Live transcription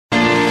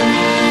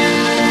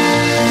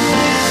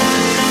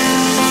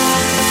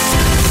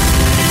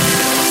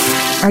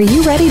Are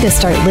you ready to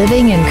start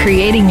living and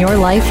creating your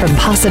life from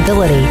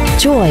possibility,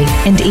 joy,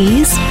 and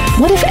ease?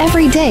 What if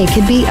every day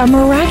could be a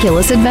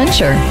miraculous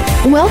adventure?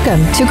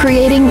 Welcome to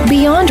Creating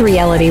Beyond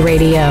Reality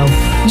Radio.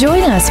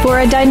 Join us for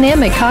a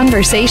dynamic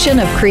conversation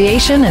of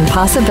creation and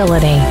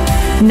possibility.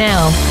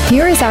 Now,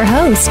 here is our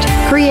host,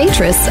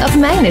 creatress of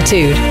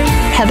magnitude,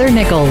 Heather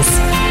Nichols.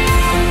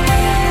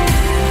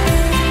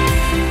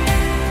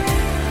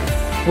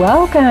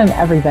 Welcome,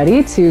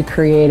 everybody, to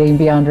Creating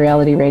Beyond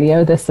Reality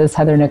Radio. This is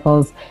Heather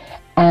Nichols,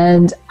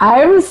 and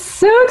I'm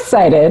so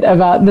excited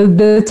about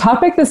the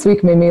topic this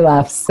week. Made me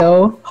laugh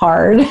so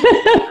hard.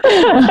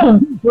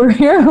 We're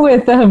here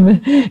with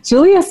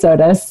Julia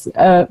Sotis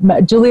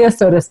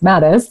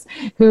Mattis,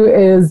 who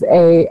is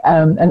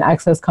an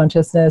access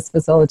consciousness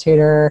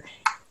facilitator.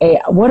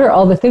 What are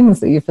all the things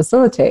that you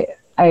facilitate?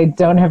 I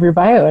don't have your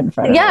bio in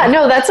front of me. Yeah,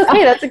 no, that's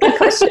okay. That's a good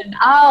question.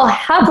 I'll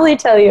happily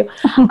tell you.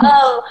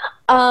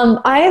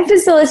 I am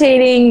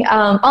facilitating,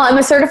 I'm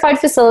a certified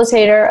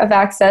facilitator of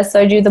access.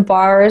 So I do the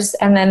bars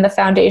and then the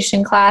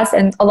foundation class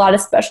and a lot of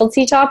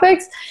specialty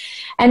topics.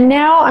 And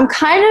now I'm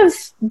kind of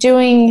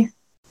doing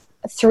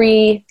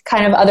 3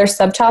 kind of other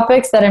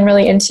subtopics that I'm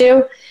really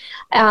into.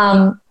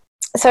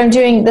 So I'm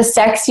doing the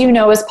Sex You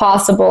Know Is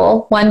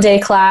Possible 1-day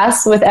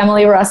class with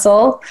Emily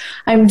Russell.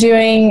 I'm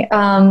doing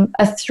a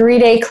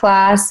 3-day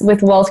class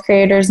with Wealth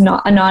Creators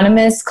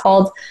Anonymous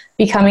called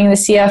Becoming the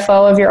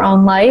CFO of Your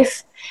Own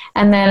Life.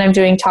 And then I'm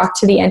doing Talk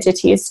to the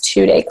Entities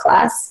 2-day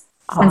class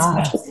and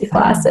specialty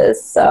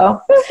classes.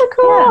 So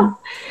cool. Yeah,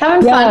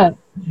 having fun.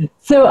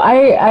 So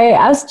I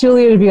asked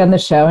Julia to be on the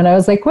show, and I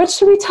was like, what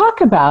should we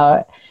talk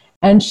about?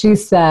 And she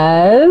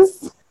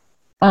says,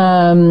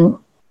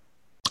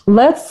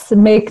 let's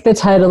make the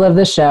title of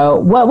the show,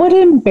 What Would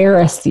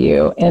Embarrass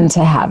You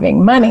into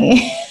Having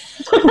Money?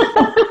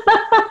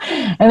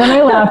 And then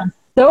I laughed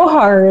so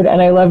hard,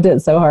 and I loved it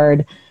so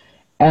hard.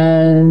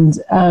 And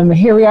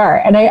here we are.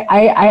 And I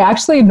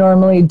actually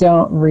normally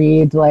don't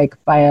read like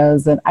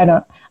bios, and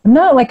I'm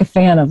not like a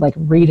fan of like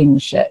reading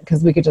shit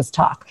because we could just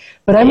talk.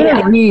 But I'm going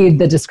to read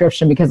the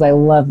description because I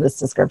love this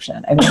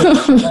description. I think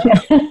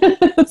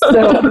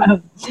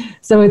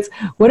so it's,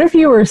 what if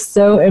you were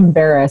so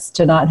embarrassed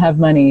to not have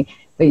money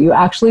that you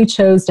actually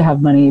chose to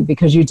have money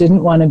because you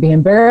didn't want to be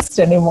embarrassed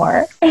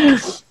anymore?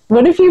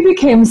 What if you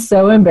became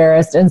so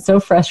embarrassed and so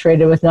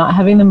frustrated with not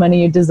having the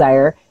money you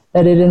desire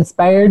that it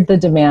inspired the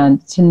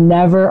demand to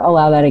never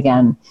allow that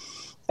again?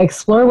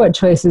 Explore what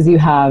choices you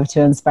have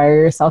to inspire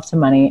yourself to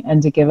money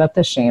and to give up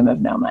the shame of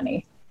no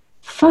money.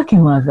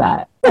 Fucking love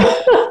that.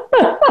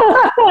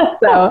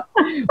 So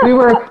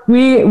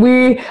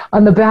we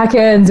on the back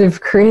end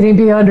of Creating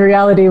Beyond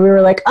Reality, we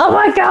were like, oh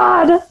my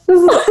God, this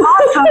is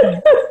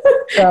awesome.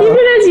 So.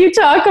 Even as you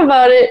talk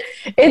about it,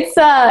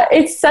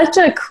 it's such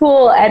a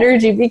cool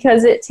energy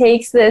because it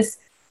takes this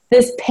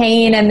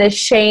pain and this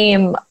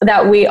shame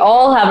that we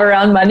all have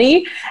around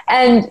money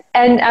and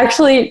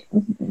actually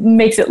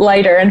makes it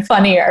lighter and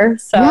funnier.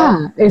 So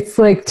yeah, it's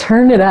like,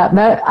 turn it up.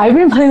 That I've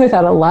been playing with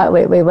that a lot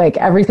lately. Like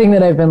everything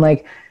that I've been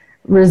like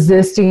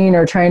resisting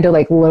or trying to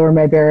like lower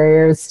my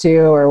barriers to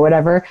or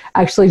whatever,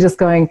 actually just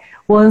going,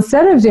 well,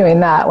 instead of doing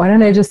that, why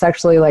don't I just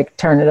actually like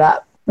turn it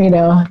up? You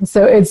know,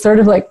 so it's sort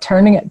of like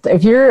turning it.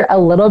 If you're a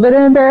little bit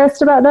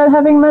embarrassed about not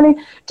having money,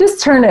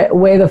 just turn it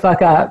way the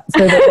fuck up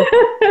so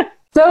that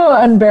so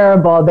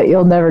unbearable that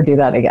you'll never do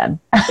that again.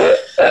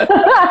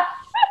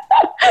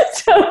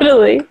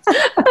 Totally.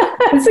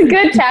 It's a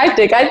good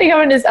tactic. I think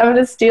I'm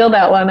gonna steal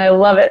that one. I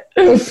love it.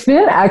 It's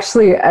been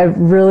actually,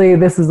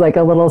 this is like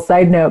a little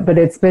side note, but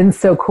it's been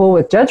so cool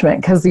with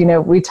judgment because, you know,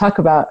 we talk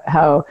about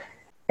how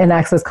in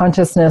Access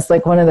Consciousness,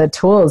 like one of the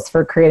tools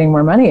for creating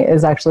more money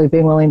is actually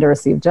being willing to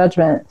receive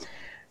judgment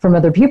from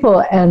other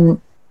people.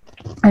 And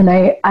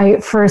I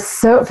for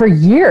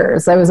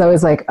years, I was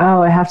always like,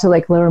 oh, I have to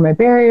like lower my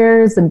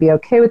barriers and be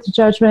okay with the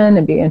judgment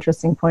and be an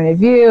interesting point of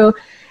view.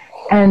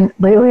 And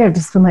lately I've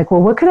just been like,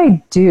 well, what could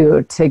I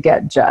do to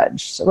get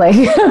judged? Like,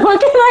 how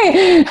can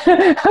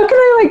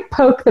I like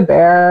poke the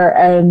bear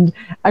and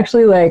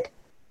actually like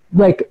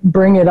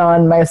bring it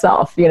on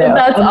myself, you know?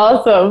 That's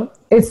awesome.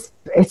 It's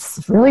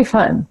really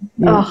fun.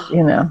 You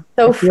know,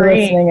 so if free. You're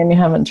listening and you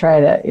haven't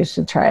tried it, you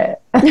should try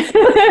it.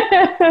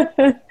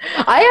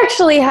 I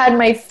actually had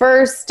my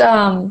first,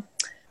 I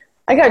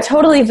got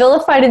totally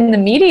vilified in the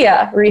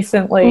media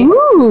recently.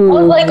 Ooh.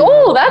 I was like,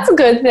 oh, that's a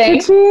good thing.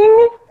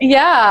 Cha-ching.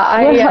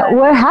 Yeah.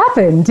 What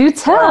happened? Do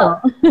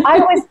tell. I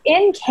was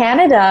in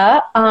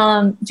Canada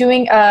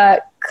doing a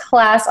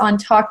class on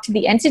Talk to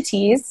the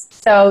Entities.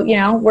 So, you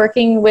know,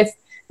 working with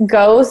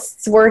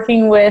ghosts,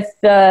 working with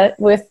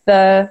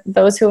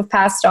those who have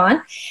passed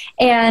on.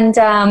 And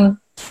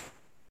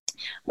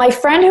my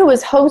friend who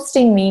was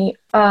hosting me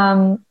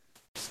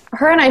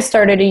her and I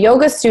started a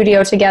yoga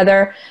studio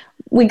together.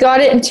 We got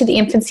it into the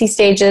infancy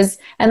stages,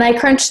 and I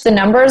crunched the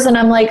numbers, and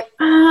I'm like,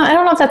 I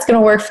don't know if that's going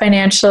to work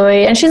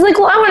financially. And she's like,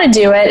 well, I want to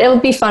do it. It'll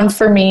be fun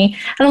for me.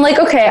 And I'm like,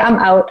 okay, I'm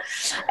out.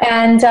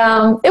 And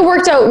it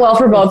worked out well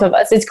for both of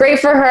us. It's great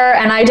for her,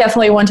 and I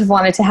definitely wouldn't have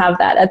wanted to have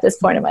that at this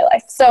point in my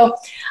life.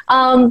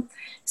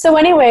 So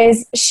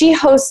anyways, she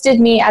hosted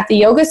me at the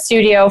yoga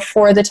studio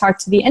for the Talk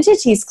to the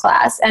Entities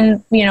class.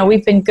 And, you know,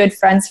 we've been good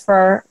friends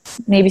for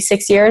maybe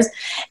 6 years.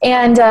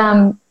 And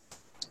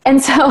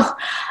so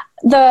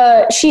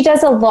she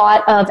does a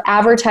lot of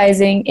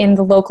advertising in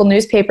the local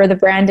newspaper, the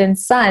Brandon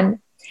Sun.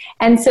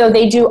 And so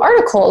they do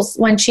articles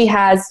when she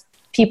has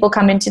people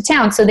come into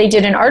town. So they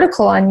did an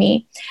article on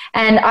me,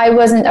 and I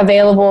wasn't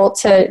available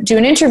to do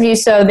an interview.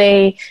 So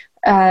they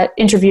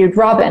interviewed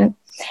Robin,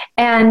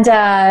 and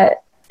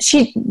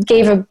she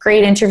gave a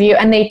great interview,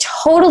 and they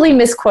totally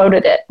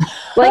misquoted it.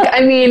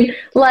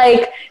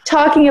 Like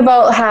talking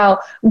about how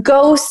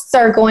ghosts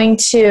are going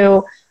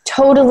to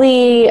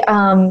totally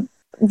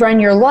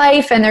run your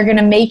life, and they're going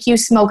to make you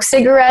smoke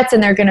cigarettes,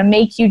 and they're going to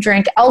make you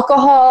drink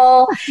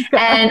alcohol.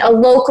 And a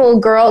local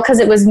girl, because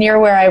it was near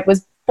where I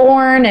was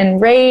born and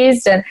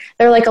raised, and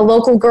they're like, a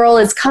local girl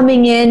is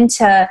coming in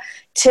to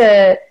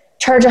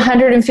charge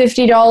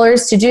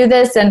 $150 to do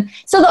this. And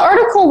so the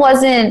article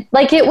wasn't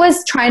like, it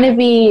was trying to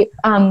be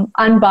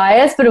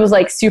unbiased, but it was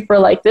like super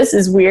like, this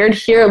is weird,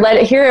 here, let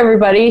it hear,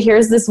 everybody,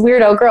 here's this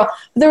weirdo girl.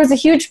 But there was a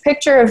huge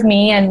picture of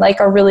me and like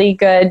a really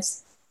good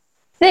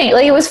thing.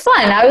 Like, it was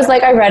fun. I was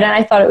like, I read it and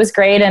I thought it was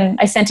great, and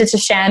I sent it to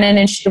Shannon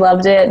and she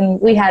loved it,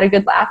 and we had a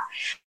good laugh.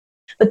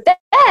 But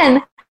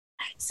then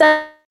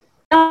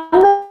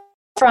someone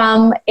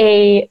from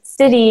a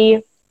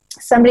city,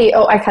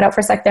 I cut out for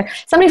a sec there.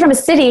 Somebody from a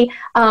city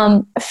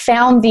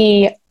found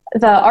the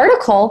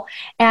article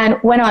and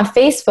went on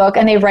Facebook,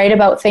 and they write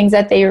about things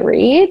that they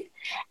read,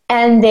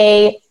 and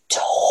they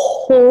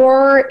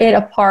tore it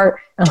apart,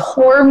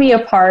 tore me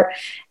apart.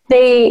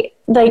 They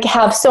like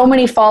have so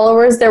many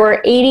followers. There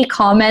were 80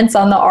 comments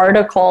on the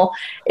article.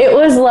 It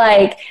was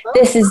like,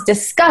 this is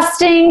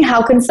disgusting.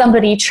 How can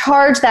somebody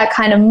charge that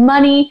kind of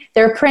money?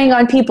 They're preying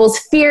on people's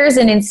fears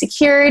and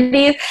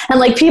insecurities. And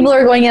like, people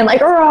are going in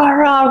like, rah,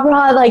 rah,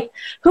 rah, like,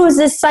 who's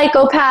this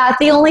psychopath?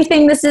 The only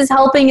thing this is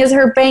helping is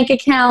her bank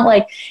account.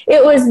 Like, they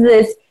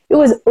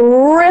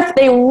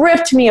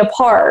ripped me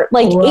apart,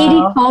 like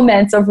 80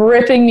 comments of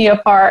ripping me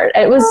apart.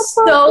 It was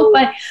so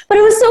fun, but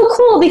it was so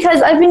cool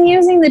because I've been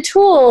using the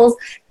tools.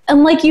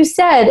 And like you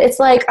said, it's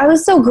like, I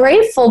was so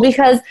grateful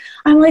because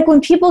I'm like,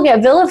 when people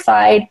get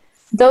vilified,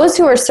 those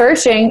who are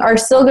searching are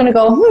still going to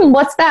go,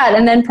 what's that?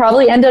 And then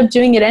probably end up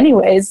doing it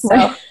anyways.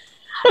 So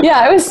yeah,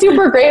 I was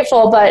super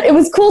grateful, but it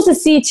was cool to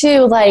see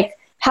too, like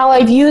how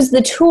I've used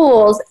the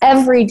tools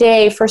every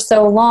day for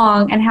so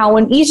long, and how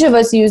when each of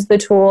us use the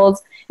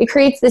tools, it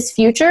creates this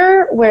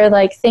future where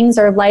like things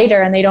are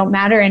lighter and they don't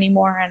matter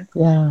anymore. And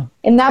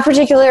in that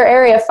particular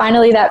area,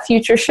 finally that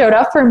future showed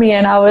up for me,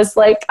 and I was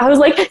like,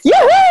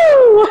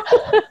 yahoo!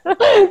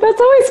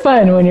 That's always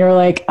fun when you're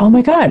like, oh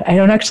my God, I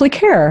don't actually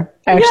care.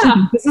 I actually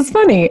think this is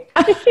funny.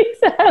 That's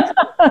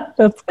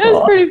cool. It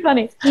was pretty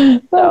funny.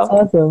 That's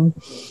awesome.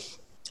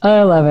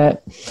 I love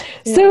it.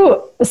 Yeah.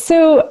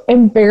 So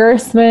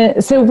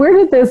embarrassment. So where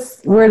did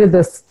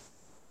this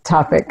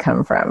topic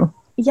come from?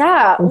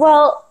 Yeah.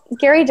 Well,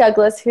 Gary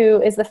Douglas,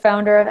 who is the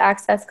founder of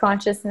Access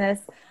Consciousness,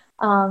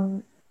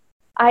 I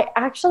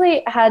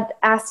actually had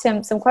asked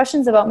him some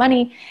questions about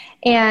money,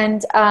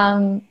 and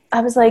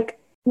I was like,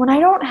 when I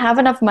don't have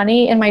enough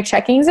money in my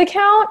checkings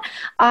account,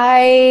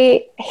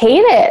 I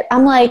hate it.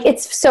 I'm like,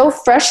 it's so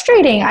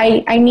frustrating.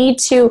 I need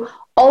to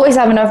always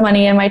have enough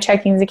money in my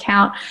checkings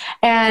account.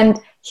 And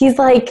he's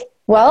like,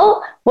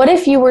 well, what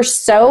if you were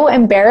so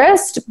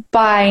embarrassed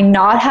by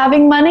not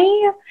having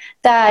money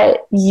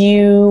that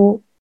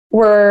you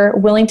were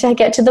willing to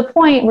get to the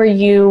point where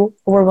you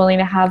were willing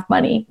to have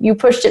money? You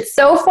pushed it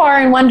so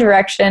far in one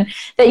direction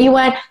that you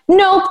went,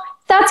 nope,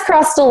 that's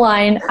crossed the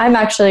line. I'm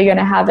actually going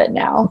to have it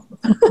now.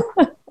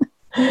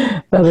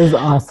 That is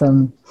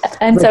awesome.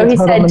 And so he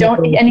said,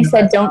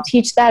 don't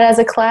teach that as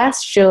a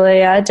class,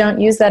 Julia.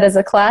 Don't use that as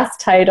a class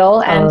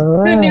title. And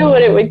who knew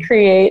what it would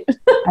create?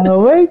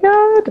 Oh my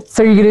God.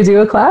 So you're going to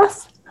do a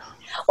class?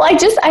 Well,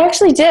 I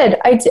actually did.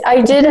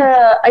 I did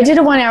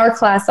a 1 hour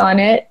class on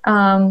it,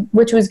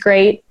 which was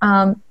great.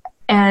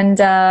 And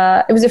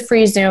it was a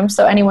free Zoom,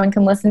 so anyone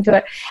can listen to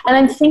it. And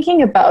I'm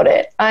thinking about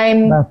it.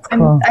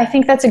 I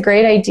think that's a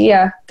great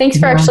idea. Thanks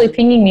for actually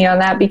pinging me on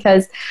that,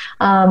 because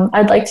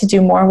I'd like to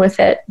do more with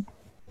it.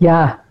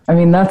 Yeah. I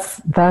mean,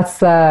 that's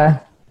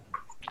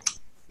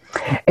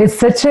it's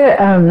such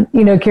a,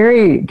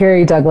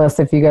 Gary Douglas,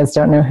 if you guys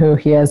don't know who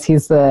he is,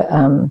 he's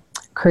the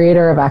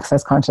creator of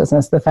Access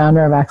Consciousness, the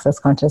founder of Access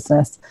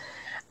Consciousness,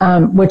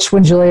 which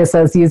when Julia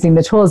says using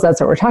the tools, that's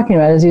what we're talking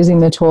about, is using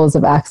the tools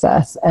of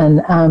access.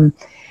 And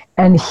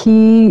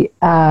he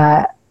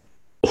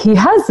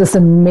has this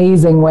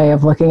amazing way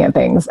of looking at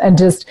things and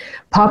just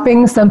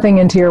popping something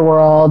into your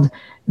world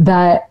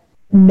that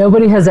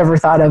nobody has ever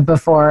thought of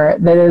before,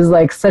 that is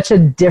like such a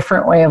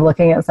different way of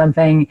looking at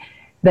something.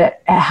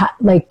 that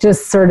like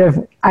just sort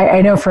of,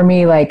 I know for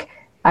me, like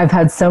I've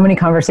had so many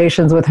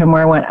conversations with him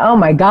where I went, oh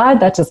my God,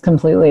 that just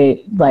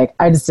completely, like,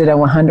 I just did a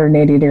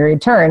 180-degree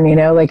turn, you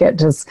know, like it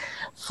just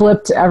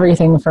flipped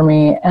everything for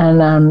me.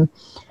 And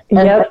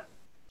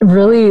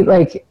really,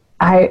 like,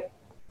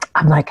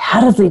 I'm like,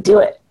 how does he do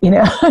it? You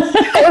know,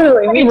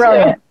 totally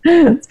brilliant.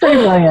 It's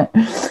pretty brilliant.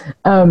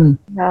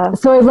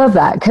 So I love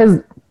that, because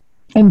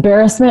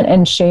embarrassment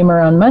and shame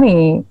around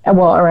money,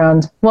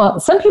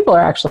 some people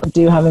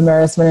do have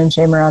embarrassment and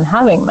shame around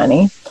having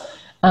money.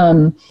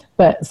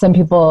 But some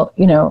people,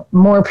 you know,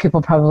 more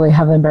people probably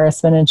have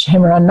embarrassment and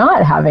shame around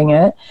not having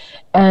it.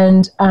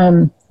 And,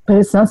 but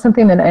it's not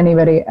something that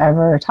anybody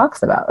ever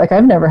talks about. Like,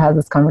 I've never had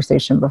this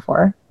conversation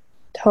before.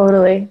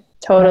 Totally.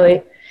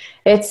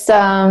 It's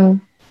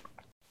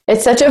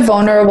such a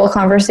vulnerable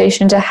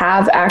conversation to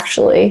have,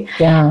 actually.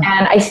 Yeah.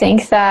 And I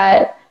think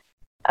that,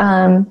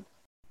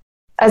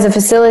 as a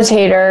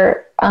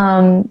facilitator,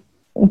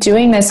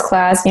 doing this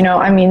class, you know,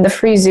 I mean, the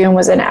free Zoom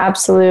was an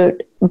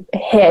absolute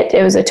hit.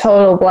 It was a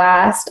total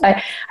blast.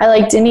 I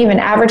like didn't even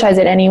advertise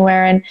it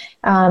anywhere.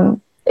 And,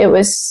 it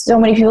was so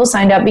many people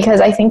signed up, because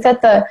I think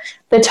that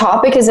the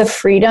topic is a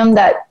freedom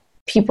that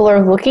people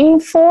are looking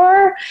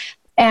for.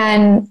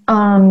 And,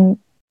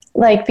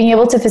 like being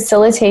able to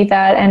facilitate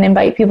that and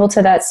invite people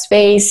to that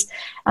space,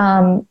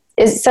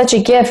 is such a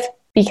gift,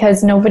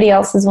 because nobody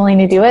else is willing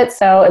to do it.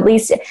 So at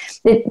least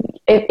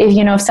if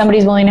you know, if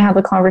somebody's willing to have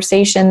a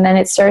conversation, then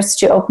it starts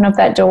to open up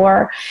that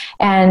door.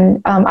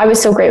 And I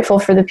was so grateful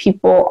for the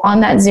people on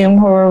that Zoom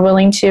who were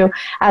willing to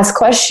ask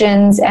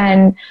questions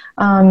and,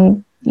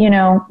 you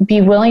know,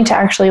 be willing to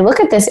actually look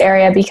at this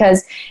area,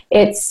 because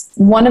it's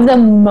one of the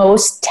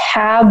most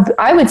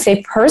I would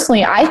say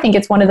personally, I think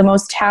it's one of the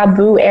most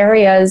taboo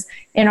areas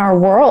in our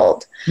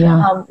world.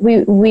 Yeah.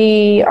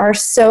 We are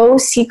so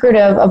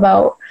secretive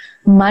about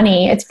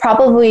money. It's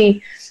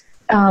probably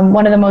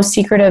one of the most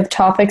secretive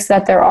topics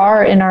that there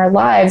are in our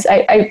lives.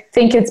 I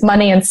think it's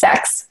money and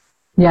sex.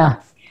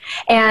 Yeah.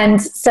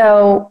 And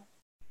so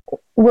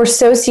we're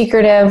so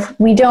secretive.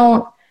 We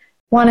don't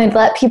want to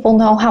let people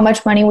know how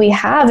much money we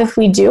have, if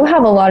we do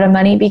have a lot of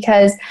money,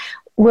 because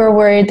we're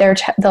worried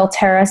they'll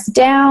tear us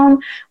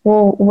down.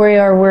 We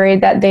are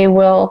worried that they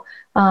will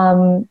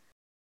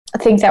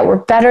think that we're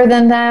better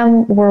than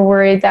them. We're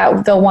worried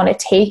that they'll want to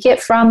take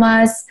it from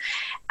us.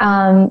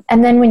 And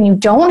then when you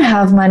don't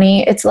have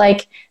money, it's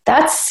like,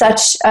 that's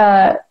such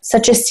a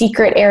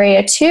secret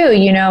area too.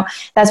 You know,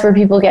 that's where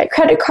people get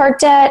credit card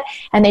debt,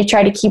 and they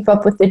try to keep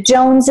up with the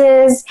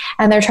Joneses,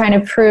 and they're trying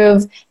to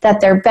prove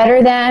that they're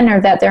better than, or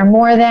that they're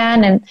more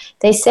than. And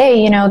they say,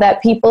 you know,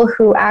 that people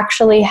who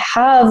actually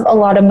have a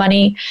lot of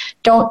money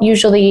don't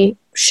usually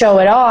show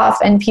it off.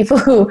 And people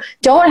who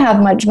don't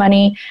have much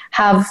money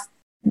have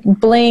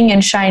bling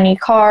and shiny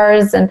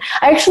cars. And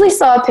I actually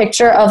saw a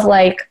picture of,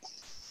 like,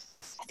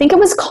 I think it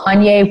was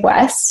Kanye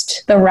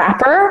West, the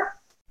rapper.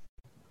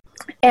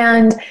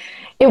 And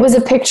it was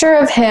a picture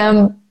of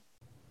him,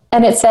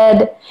 and it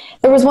said,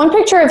 there was one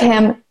picture of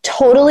him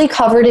totally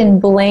covered in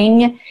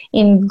bling,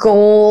 in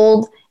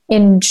gold,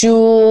 in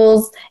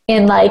jewels,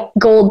 in like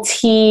gold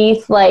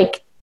teeth,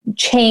 like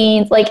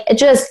chains, like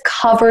just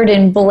covered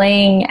in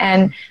bling,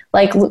 and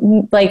like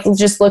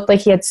just looked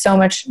like he had so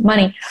much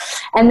money.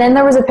 And then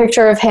there was a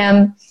picture of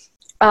him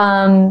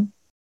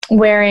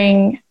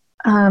wearing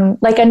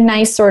like a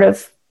nice sort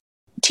of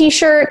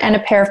t-shirt and a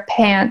pair of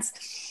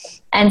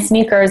pants and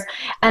sneakers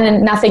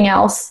and nothing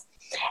else.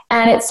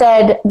 And it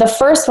said, the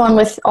first one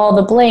with all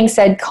the bling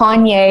said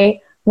Kanye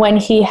when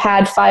he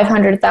had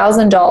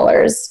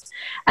 $500,000.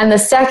 And the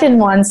second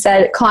one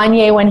said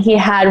Kanye when he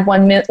had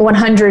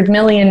 $100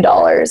 million.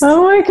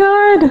 Oh my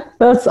God.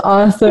 That's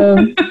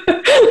awesome.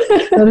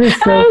 That is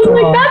so I was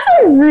cool. like, that's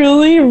a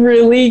really,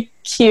 really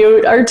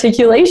cute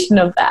articulation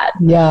of that.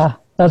 Yeah.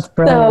 That's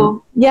brilliant.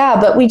 So, yeah,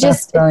 but it's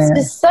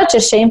just such a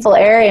shameful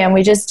area, and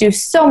we just do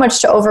so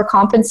much to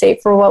overcompensate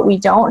for what we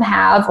don't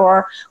have,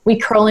 or we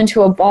curl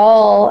into a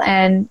ball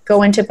and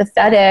go into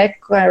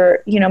pathetic,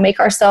 or, you know, make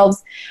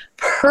ourselves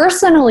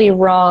personally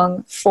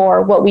wrong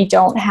for what we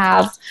don't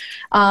have.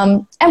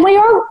 And we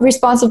are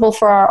responsible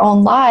for our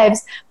own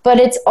lives, but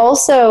it's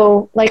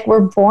also like we're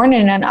born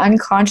in an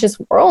unconscious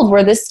world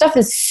where this stuff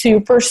is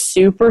super,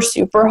 super,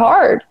 super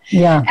hard.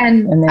 Yeah.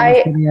 And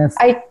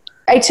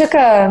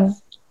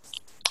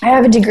I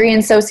have a degree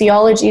in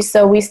sociology,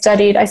 so I've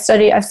studied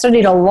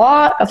a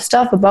lot of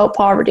stuff about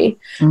poverty.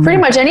 Mm-hmm. Pretty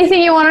much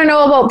anything you want to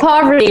know about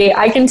poverty,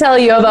 I can tell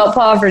you about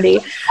poverty.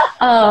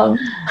 And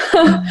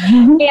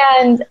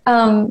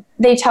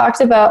they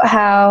talked about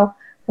how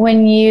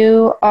when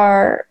you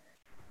are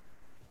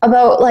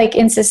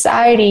in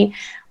society,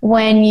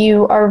 when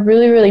you are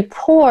really, really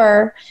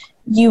poor,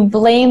 you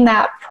blame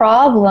that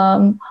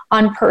problem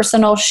on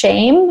personal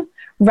shame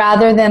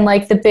rather than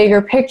like the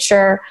bigger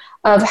picture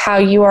of how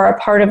you are a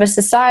part of a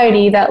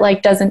society that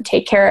like doesn't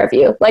take care of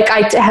you. Like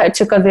I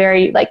took a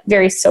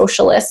very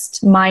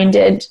socialist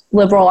minded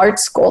liberal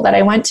arts school that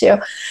I went to,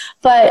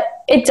 but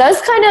it does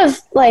kind of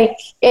like,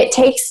 it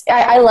takes,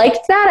 I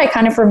liked that. I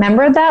kind of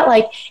remembered that,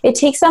 like it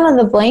takes some of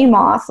the blame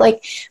off.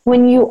 Like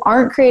when you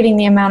aren't creating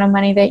the amount of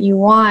money that you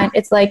want,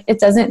 it's like, it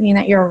doesn't mean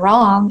that you're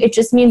wrong. It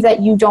just means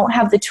that you don't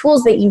have the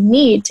tools that you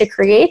need to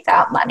create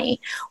that money,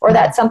 or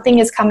that something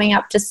is coming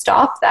up to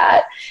stop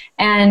that.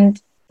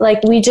 And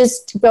like, we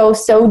just go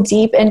so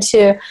deep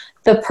into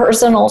the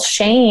personal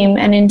shame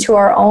and into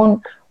our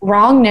own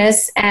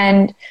wrongness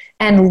and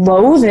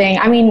loathing.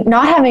 I mean,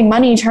 not having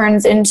money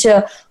turns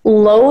into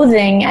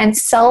loathing and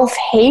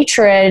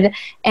self-hatred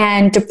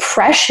and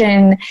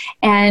depression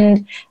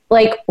and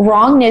like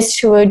wrongness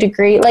to a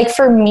degree. Like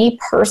for me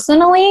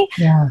personally,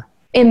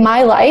 in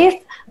my life,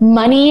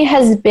 money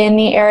has been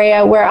the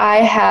area where I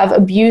have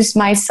abused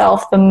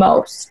myself the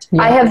most.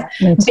 I have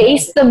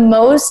based the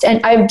most,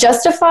 and I've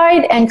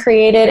justified and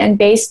created and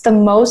based the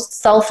most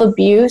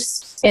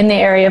self-abuse in the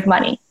area of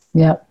money.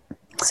 Yep.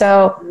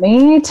 So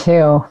me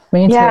too.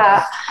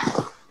 Yeah.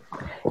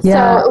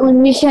 So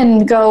when we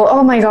can go,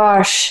 oh my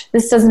gosh,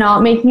 this does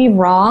not make me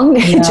wrong.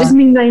 Yeah. It just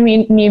means I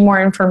need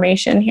more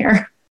information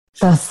here.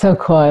 That's so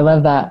cool. I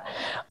love that.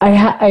 I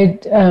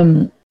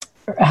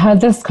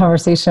had this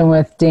conversation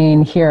with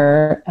Dane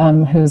here,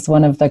 who's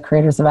one of the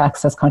creators of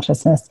Access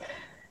Consciousness.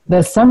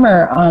 This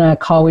summer on a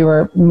call, we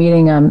were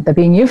meeting, the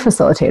Being You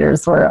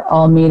facilitators were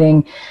all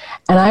meeting.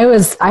 And I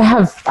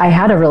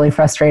had a really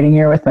frustrating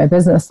year with my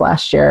business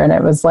last year. And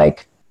it was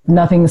like,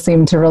 nothing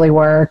seemed to really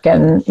work.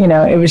 And, you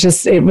know,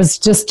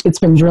 it's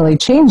been really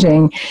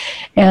changing.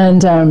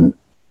 And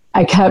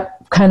I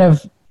kept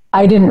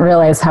I didn't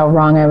realize how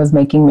wrong I was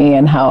making me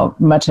and how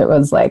much it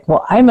was like,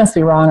 well, I must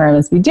be wrong, or I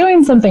must be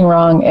doing something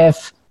wrong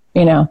if,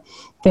 you know,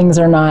 things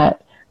are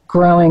not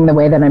growing the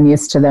way that I'm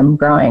used to them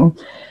growing.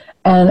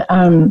 And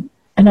I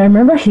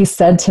remember he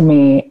said to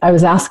me, I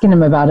was asking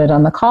him about it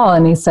on the call,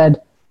 and he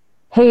said,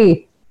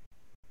 hey,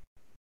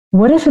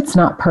 what if it's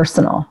not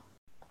personal?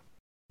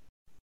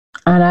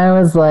 And I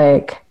was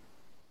like,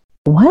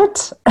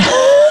 what?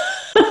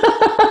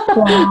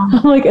 Wow.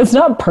 I'm like, it's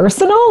not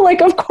personal? Like,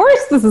 of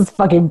course this is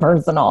fucking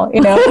personal, you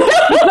know?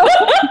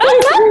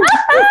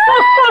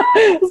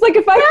 It's like,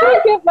 if I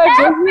can't get my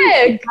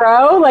business to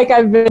grow like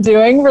I've been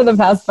doing for the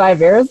past 5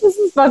 years, this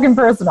is fucking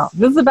personal.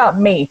 This is about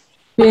me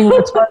being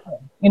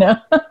retarded, you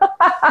know?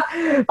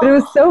 But it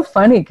was so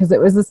funny because it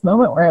was this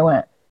moment where I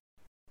went,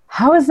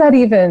 how is that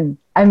even,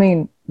 I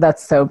mean,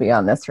 that's so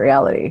beyond this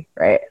reality,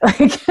 right?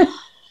 Like,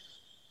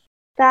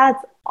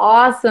 that's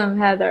awesome,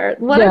 Heather.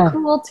 What a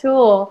cool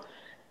tool.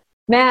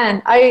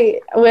 Man, I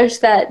wish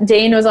that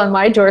Dane was on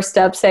my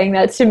doorstep saying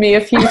that to me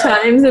a few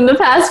times in the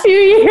past few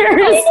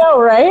years. I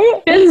know,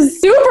 right? It's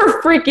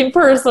super freaking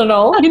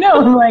personal. I know.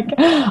 I'm like,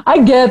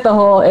 I get the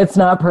whole it's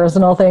not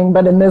personal thing,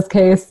 but in this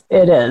case,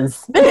 it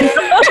is.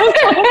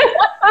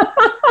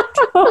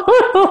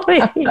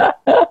 Totally.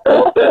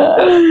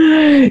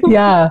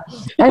 Yeah.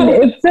 And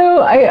it's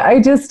so,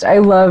 I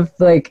love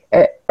like,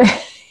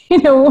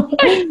 you know,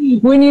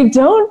 when you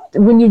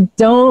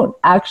don't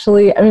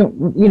actually, I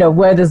mean, you know,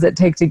 what does it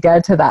take to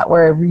get to that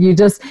where you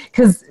just,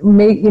 because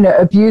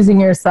abusing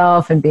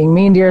yourself and being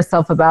mean to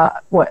yourself about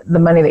what the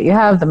money that you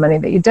have, the money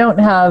that you don't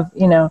have,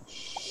 you know,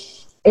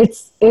 it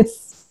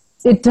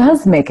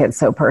does make it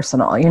so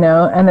personal, you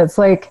know, and it's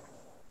like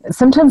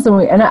sometimes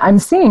and I'm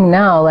seeing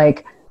now,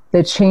 like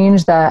the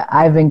change that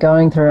I've been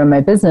going through in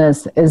my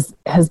business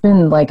has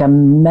been like a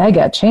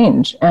mega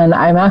change. And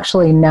I'm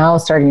actually now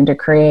starting to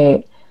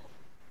create,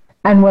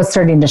 and what's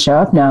starting to show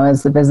up now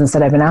is the business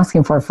that I've been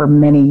asking for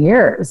many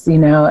years, you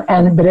know,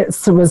 but it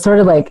was sort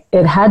of like,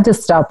 it had to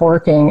stop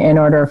working in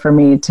order for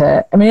me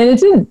to, I mean, it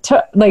didn't,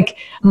 I'm like,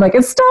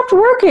 it stopped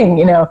working,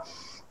 you know,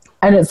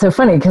 and it's so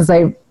funny because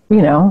I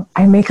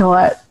make a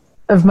lot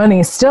of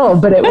money still,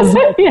 but it was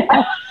like,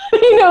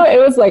 you know, it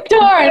was like,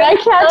 darn, I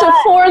can't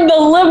afford the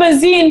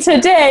limousine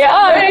today.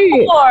 I'm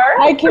poor.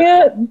 I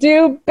can't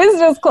do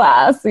business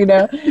class, you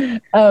know.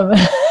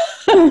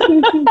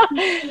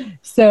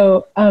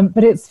 So,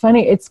 but it's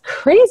funny. It's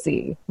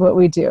crazy what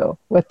we do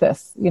with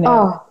this, you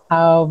know,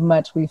 how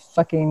much we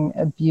fucking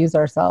abuse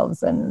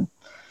ourselves. And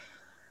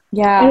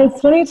and it's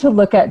funny to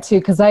look at too,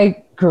 because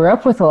I grew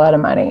up with a lot of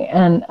money,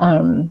 and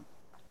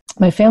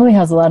my family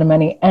has a lot of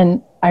money.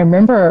 And I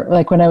remember,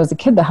 like, when I was a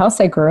kid, the house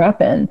I grew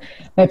up in,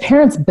 my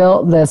parents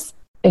built this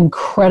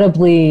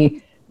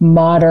incredibly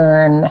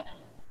modern,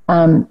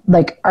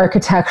 like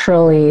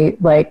architecturally,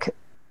 like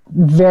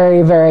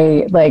very,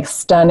 very like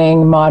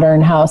stunning modern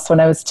house when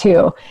I was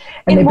 2.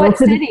 And in what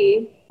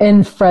city?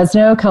 In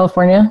Fresno,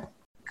 California.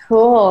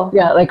 Cool.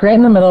 Yeah, like right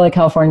in the middle of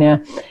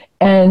California.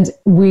 And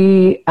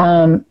we,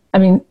 I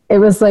mean, it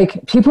was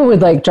like people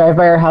would like drive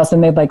by our house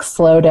and they'd like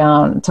slow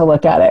down to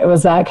look at it. It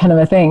was that kind of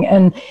a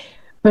thing.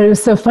 But it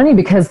was so funny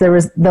because there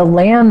was the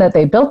land that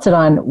they built it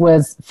on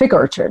was fig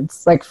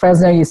orchards. Like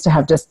Fresno used to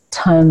have just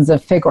tons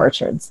of fig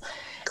orchards.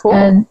 Cool.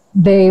 And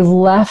they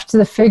left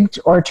the fig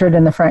orchard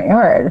in the front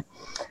yard.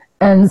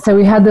 And so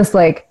we had this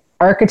like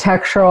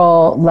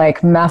architectural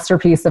like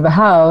masterpiece of a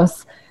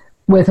house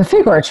with a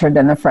fig orchard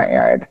in the front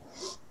yard.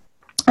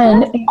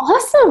 And that's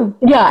awesome.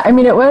 Yeah, I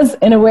mean, it was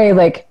in a way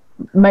like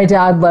my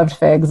dad loved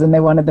figs and they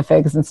wanted the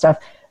figs and stuff.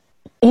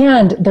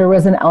 And there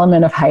was an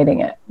element of hiding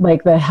it.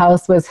 Like the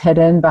house was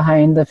hidden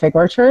behind the fig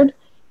orchard.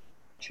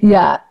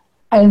 Yeah.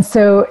 And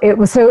so it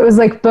was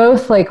like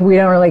both like, we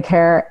don't really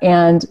care.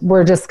 And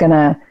we're going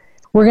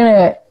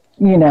to,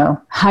 you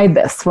know, hide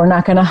this. We're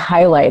not going to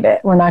highlight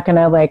it. We're not going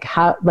to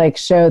like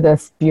show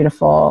this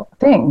beautiful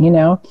thing, you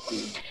know?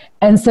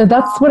 And so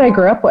that's what I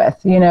grew up with.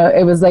 You know,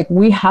 it was like,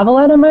 we have a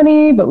lot of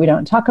money, but we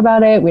don't talk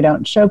about it. We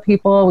don't show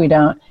people. We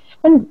don't.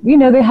 And, you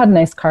know, they had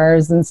nice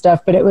cars and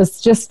stuff, but it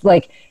was just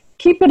like,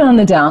 keep it on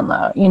the down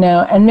low, you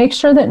know, and make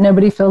sure that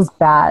nobody feels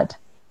bad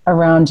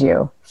around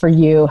you for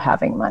you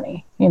having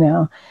money, you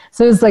know?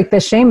 So it's like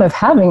the shame of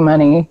having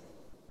money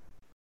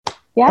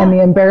and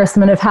the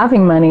embarrassment of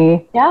having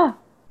money. Yeah.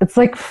 It's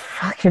like,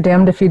 fuck, you're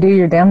damned if you do,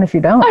 you're damned if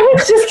you don't. I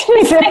was just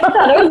going to say that.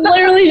 I was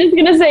literally just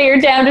going to say,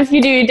 you're damned if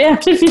you do, you're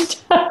damned if you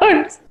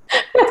don't.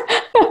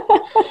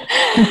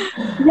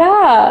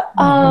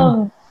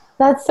 Yeah.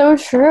 That's so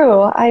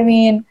true. I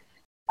mean,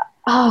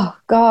 oh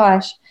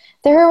gosh,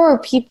 there were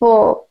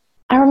people,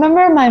 I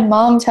remember my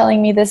mom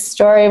telling me this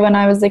story when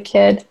I was a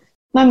kid.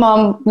 My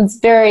mom was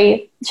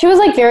very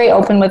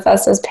open with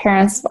us as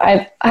parents.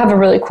 I have a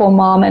really cool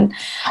mom, and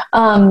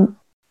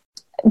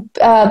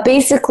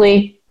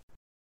basically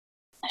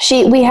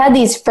we had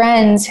these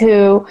friends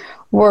who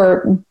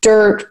were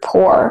dirt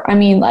poor. I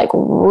mean, like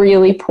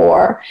really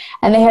poor.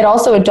 And they had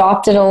also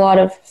adopted a lot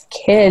of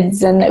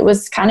kids, and it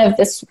was kind of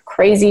this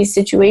crazy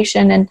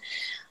situation. And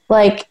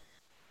like,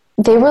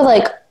 they were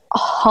like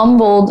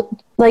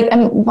humbled. Like,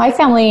 my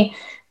family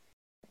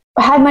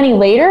had money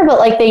later, but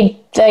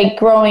like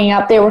growing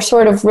up, they were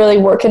sort of really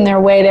working their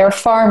way. They were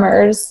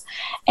farmers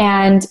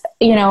and,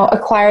 you know,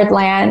 acquired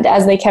land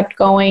as they kept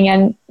going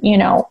and, you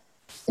know,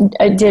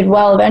 did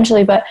well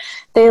eventually. But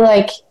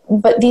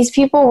but these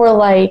people were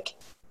like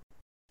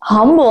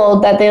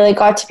humbled that they like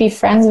got to be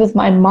friends with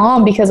my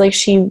mom because like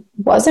she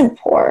wasn't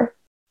poor.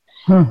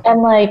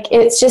 And like,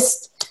 it's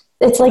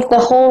like the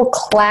whole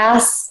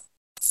class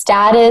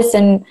status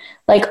and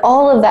like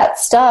all of that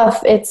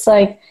stuff. It's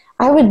like,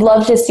 I would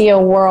love to see a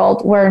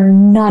world where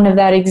none of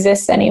that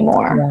exists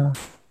anymore. Yeah.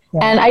 Yeah.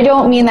 And I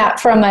don't mean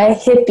that from a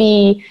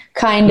hippie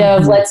kind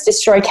of let's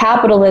destroy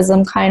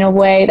capitalism kind of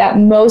way that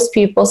most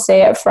people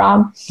say it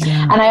from.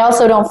 Yeah. And I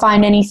also don't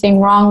find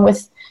anything wrong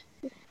with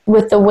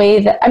the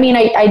way that, I mean,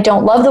 I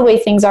don't love the way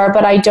things are,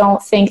 but I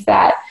don't think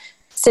that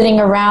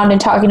sitting around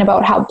and talking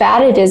about how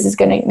bad it is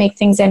going to make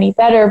things any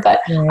better.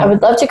 But I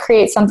would love to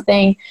create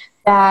something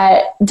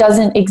that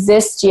doesn't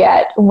exist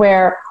yet,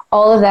 where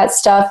all of that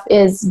stuff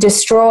is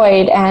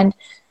destroyed and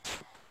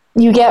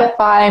you get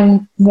by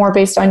more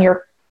based on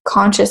your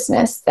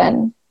consciousness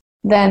than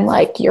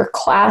like your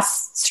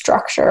class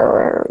structure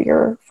or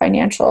your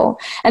financial.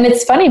 And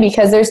it's funny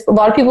because there's a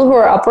lot of people who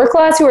are upper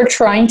class who are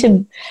trying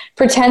to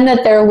pretend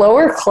that they're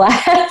lower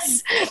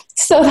class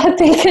so that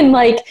they can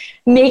like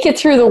make it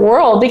through the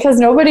world, because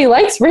nobody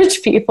likes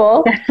rich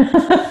people.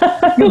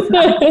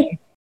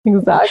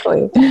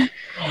 Exactly.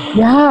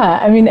 Yeah.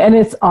 I mean, and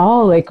it's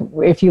all like,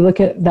 if you look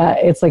at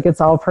that, it's like,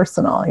 it's all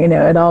personal, you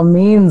know, it all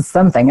means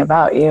something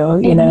about you,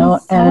 you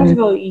know, and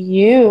about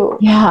you.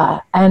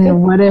 Yeah.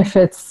 And what if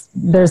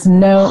there's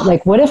no,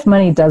 like, what if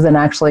money doesn't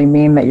actually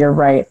mean that you're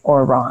right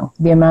or wrong?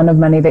 The amount of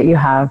money that you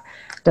have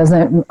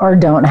doesn't, or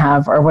don't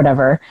have, or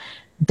whatever,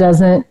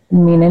 doesn't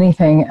mean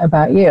anything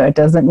about you. It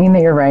doesn't mean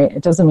that you're right.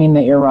 It doesn't mean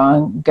that you're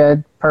wrong,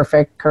 good,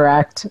 perfect,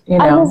 correct. You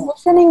know, I was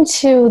listening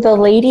to the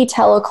lady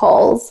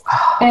telecalls,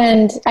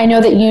 and I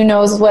know that you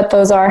knows what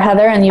those are,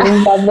 Heather, and you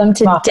love them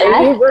to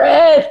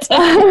death.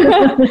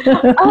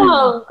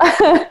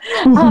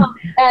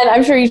 And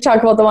I'm sure you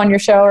talked about them on your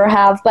show or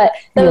have, but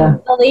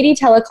the lady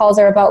telecalls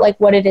are about like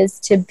what it is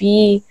to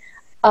be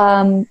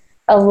a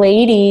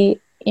lady,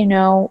 you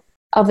know,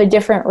 of a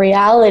different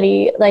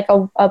reality, like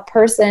a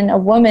person, a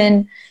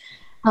woman,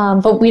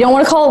 but we don't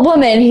want to call it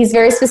woman. He's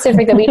very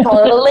specific that we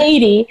call it a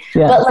lady,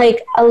 but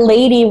like a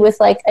lady with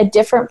like a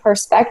different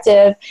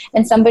perspective,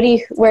 and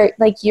somebody where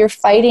like you're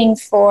fighting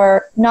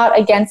for, not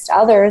against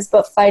others,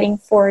 but fighting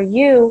for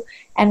you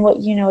and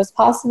what you know is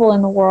possible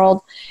in the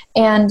world.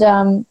 And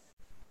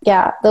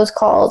those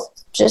calls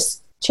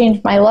just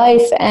changed my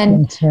life.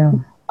 And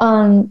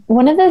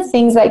one of the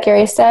things that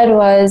Gary said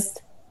was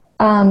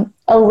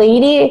a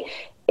lady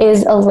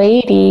is a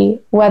lady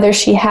whether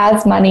she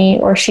has money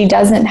or she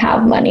doesn't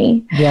have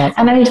money. Yeah.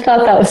 And I just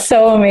thought that was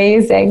so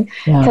amazing,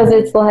 because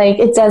it's like,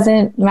 it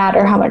doesn't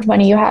matter how much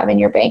money you have in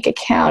your bank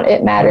account.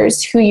 It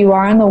matters who you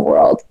are in the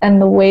world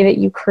and the way that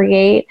you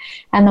create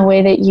and the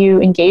way that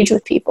you engage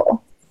with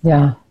people.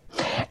 Yeah.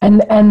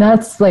 And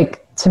that's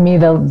like, to me,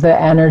 the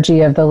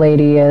energy of the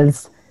lady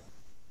is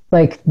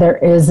like,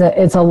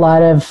 it's a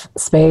lot of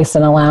space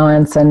and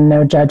allowance and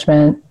no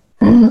judgment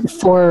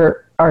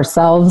for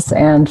ourselves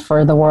and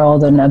for the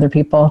world and other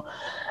people.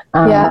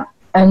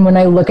 And when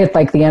I look at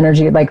like the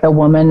energy, like the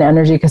woman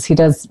energy, because he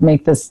does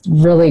make this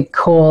really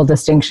cool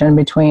distinction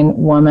between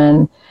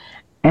woman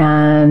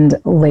and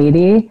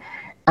lady.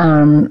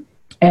 And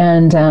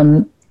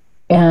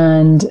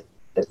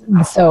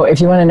so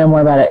if you want to know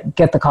more about it,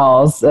 get the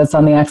calls. It's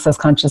on the Access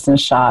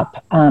Consciousness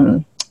shop.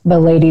 The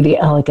Lady, the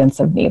Elegance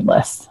of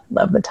Needless.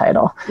 Love the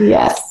title.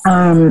 Yes.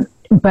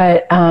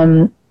 But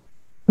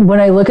when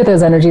I look at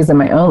those energies in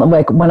my own,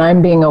 like when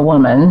I'm being a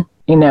woman,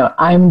 you know,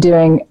 I'm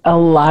doing a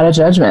lot of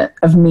judgment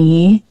of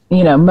me,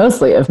 you know,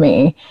 mostly of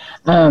me,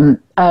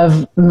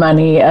 of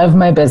money, of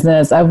my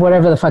business, of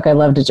whatever the fuck I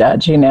love to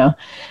judge, you know.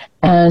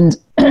 And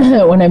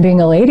when I'm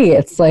being a lady,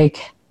 it's like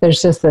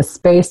there's just this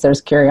space,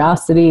 there's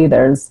curiosity,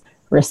 there's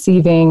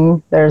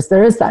receiving, there is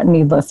that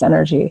needless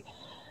energy.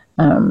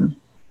 And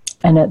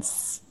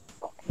it's,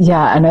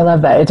 yeah, and I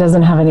love that. It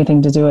doesn't have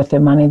anything to do with the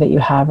money that you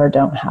have or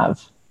don't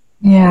have.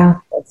 Yeah.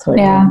 That's what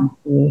Yeah.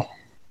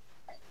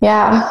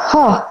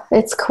 Oh,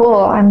 it's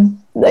cool. I'm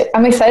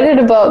excited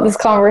about this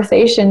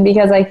conversation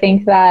because I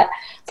think that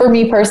for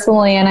me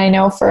personally, and I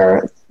know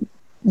for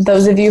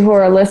those of you who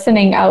are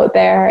listening out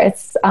there,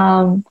 it's,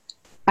 I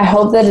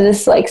hope that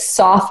this like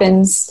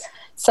softens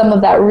some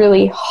of that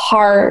really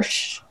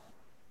harsh,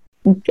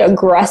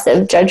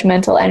 aggressive,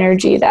 judgmental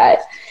energy that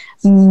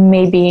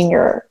may be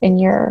in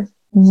your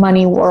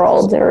money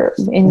world or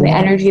in the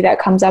energy that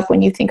comes up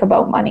when you think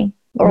about money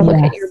or look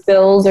at your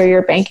bills or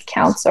your bank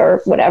accounts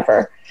or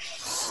whatever.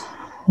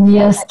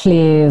 Yes,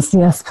 please.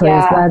 Yes, please.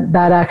 Yeah.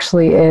 That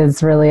actually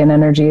is really an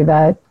energy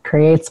that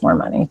creates more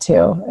money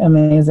too.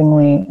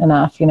 Amazingly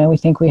enough, you know, we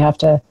think we have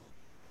to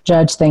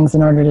judge things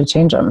in order to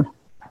change them,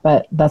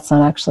 but that's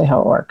not actually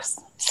how it works.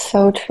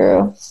 So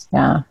true.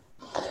 Yeah.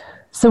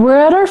 So we're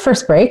at our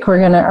first break.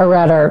 We're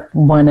at our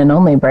one and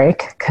only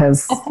break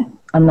because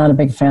I'm not a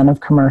big fan of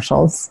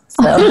commercials.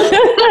 So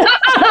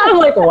I'm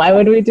like, why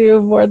would we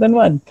do more than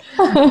one?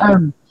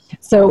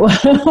 So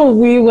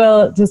we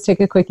will just take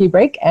a quickie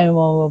break and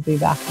we'll be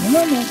back in a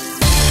moment.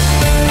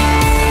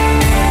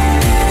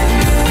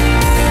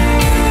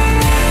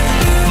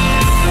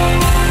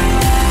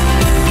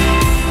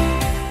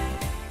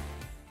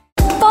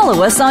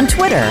 Follow us on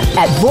Twitter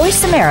at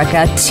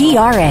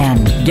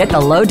VoiceAmericaTRN. Get the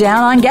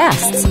lowdown on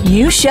guests,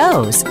 new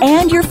shows,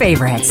 and your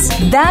favorites.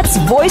 That's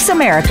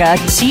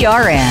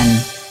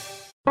VoiceAmericaTRN.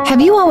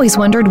 Have you always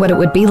wondered what it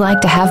would be like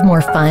to have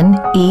more fun,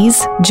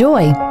 ease,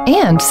 joy,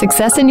 and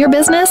success in your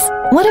business?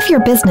 What if your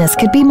business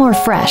could be more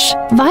fresh,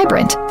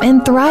 vibrant,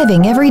 and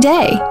thriving every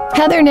day?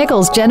 Heather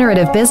Nichols'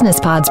 Generative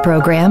Business Pods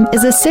program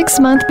is a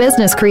 6-month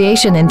business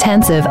creation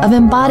intensive of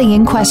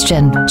embodying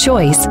question,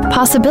 choice,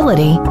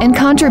 possibility, and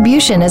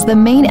contribution as the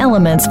main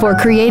elements for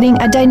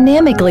creating a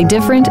dynamically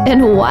different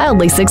and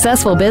wildly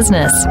successful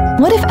business.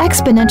 What if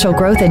exponential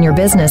growth in your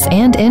business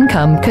and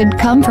income could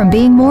come from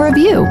being more of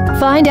you?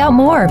 Find out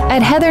more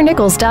at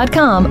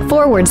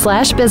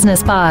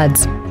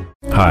heathernichols.com/businesspods.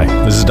 Hi,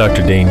 this is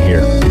Dr. Dane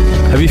here.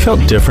 Have you felt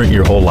different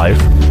your whole life?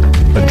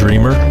 A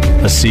dreamer,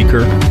 a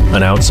seeker,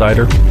 an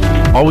outsider?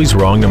 Always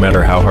wrong no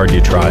matter how hard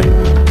you try?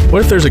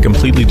 What if there's a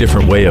completely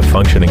different way of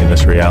functioning in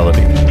this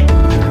reality?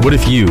 What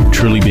if you,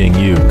 truly being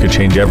you, could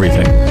change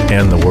everything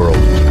and the world?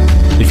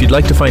 If you'd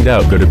like to find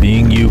out, go to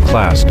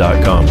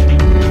beingyouclass.com.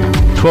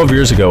 12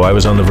 years ago, I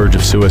was on the verge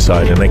of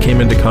suicide, and I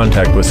came into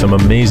contact with some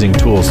amazing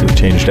tools that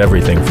changed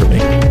everything for me.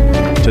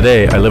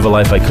 Today, I live a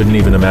life I couldn't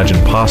even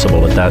imagine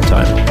possible at that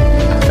time.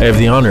 I have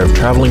the honor of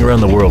traveling around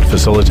the world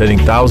facilitating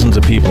thousands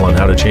of people on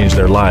how to change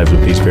their lives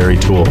with these very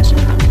tools.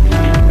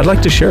 I'd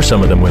like to share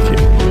some of them with you.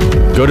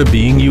 Go to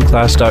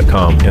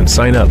beingyouclass.com and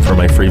sign up for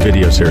my free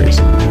video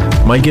series.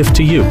 My gift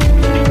to you.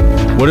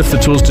 What if the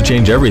tools to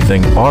change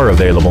everything are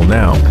available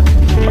now?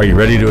 Are you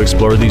ready to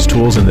explore these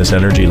tools in this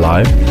energy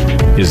live?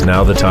 Is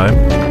now the time?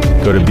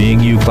 Go to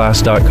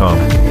beingyouclass.com.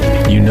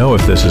 You know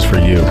if this is for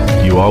you.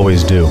 You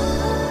always do.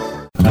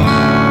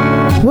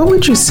 What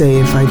would you say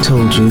if I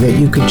told you that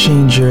you could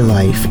change your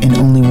life in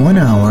only 1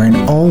 hour and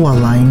all while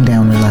lying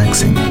down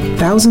relaxing?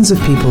 Thousands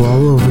of people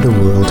all over the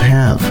world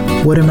have.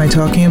 What am I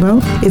talking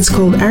about? It's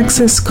called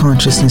Access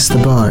Consciousness, the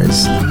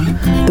BARS.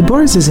 The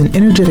BARS is an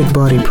energetic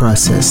body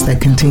process that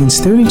contains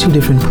 32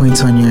 different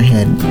points on your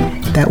head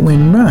that,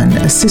 when run,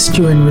 assist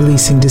you in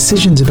releasing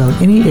decisions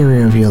about any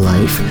area of your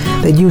life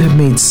that you have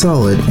made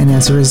solid and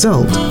as a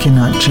result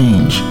cannot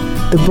change.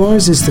 The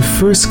BARS is the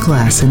first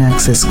class in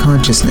Access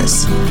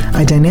Consciousness,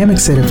 a dynamic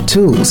set of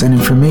tools and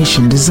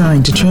information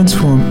designed to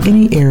transform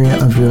any area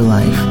of your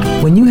life.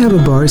 When you have a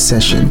BARS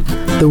session,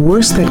 the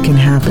worst that can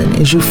happen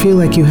is you feel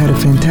like you had a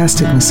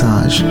fantastic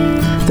massage.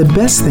 The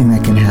best thing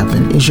that can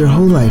happen is your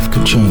whole life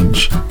could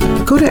change.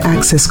 Go to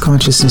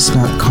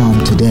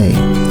accessconsciousness.com today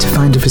to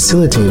find a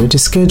facilitator to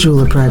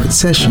schedule a private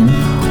session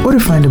or to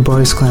find a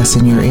BARS class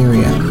in your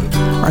area.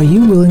 Are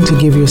you willing to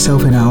give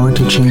yourself an hour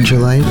to change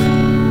your life?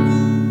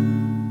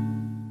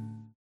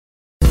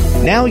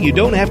 Now you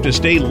don't have to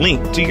stay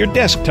linked to your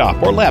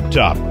desktop or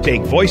laptop.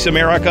 Take Voice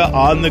America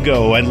on the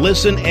go and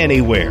listen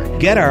anywhere.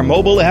 Get our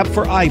mobile app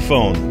for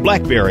iPhone,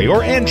 BlackBerry,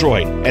 or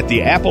Android at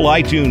the Apple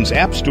iTunes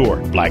App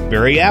Store,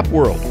 BlackBerry App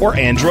World, or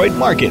Android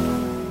Market.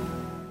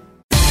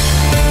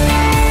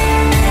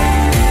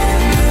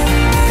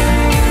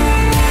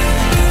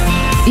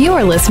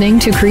 You're listening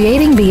to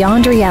Creating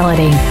Beyond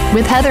Reality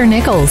with Heather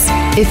Nichols.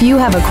 If you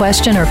have a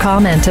question or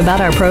comment about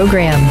our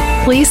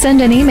program, please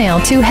send an email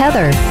to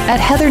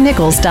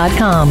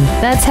heather@heathernichols.com.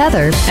 That's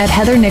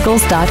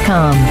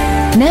heather@heathernichols.com.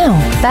 Now,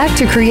 back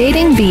to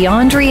Creating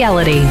Beyond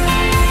Reality.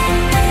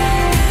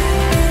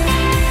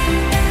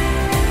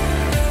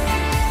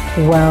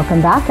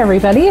 Welcome back,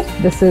 everybody.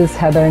 This is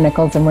Heather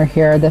Nichols, and we're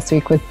here this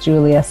week with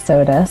Julia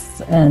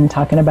Sotis and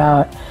talking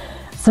about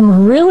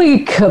some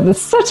really cool,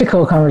 such a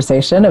cool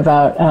conversation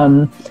about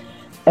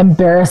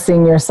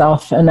embarrassing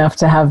yourself enough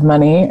to have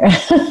money and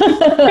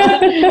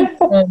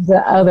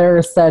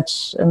other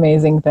such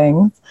amazing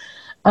things.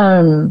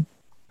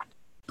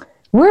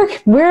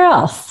 Where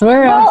else?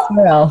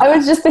 I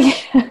was just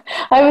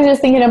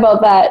thinking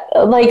about that.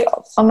 Like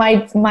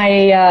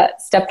my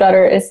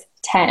stepdaughter is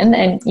 10,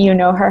 and you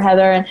know her,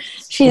 Heather, and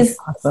she's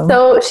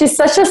awesome. She's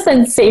such a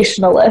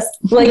sensationalist.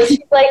 Like, she's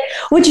like,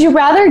 would you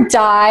rather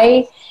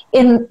die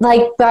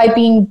by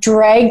being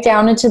dragged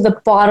down into the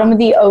bottom of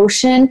the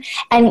ocean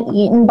and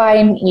eaten by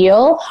an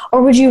eel,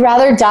 or would you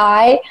rather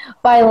die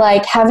by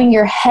like having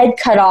your head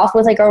cut off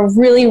with like a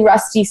really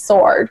rusty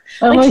sword?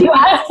 Like, she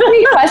asks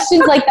me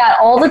questions like that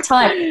all the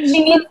time.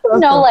 She needs to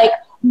know, like,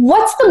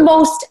 what's the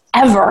most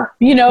ever?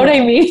 You know what I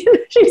mean?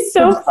 She's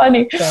so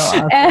funny. So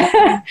awesome.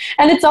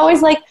 And it's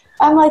always like,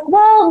 I'm like,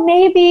 well,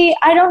 maybe,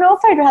 I don't know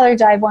if I'd rather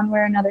die one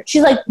way or another.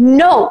 She's like,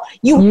 no,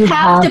 you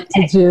have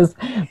to choose.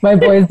 My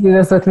boys do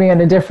this with me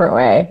in a different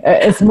way.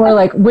 It's more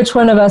like, which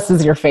one of us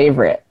is your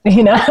favorite?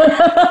 You know,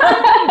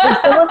 if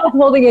someone was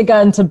holding a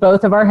gun to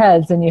both of our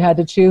heads and you had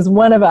to choose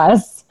one of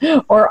us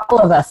or all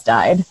of us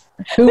died,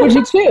 who would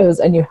you choose?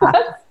 And you have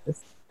to.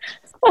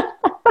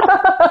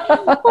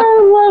 I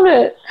love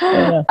it.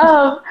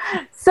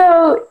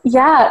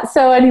 Yeah.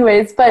 So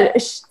anyways, but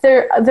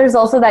there's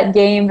also that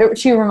game that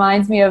she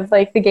reminds me of,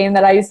 like the game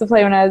that I used to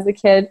play when I was a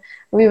kid.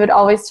 We would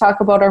always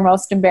talk about our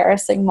most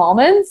embarrassing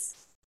moments.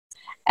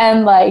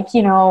 And like,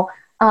 you know,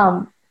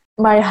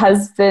 my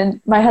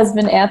husband,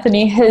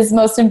 Anthony, his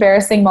most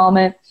embarrassing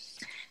moment,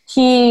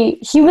 he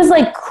was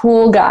like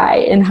cool guy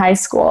in high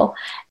school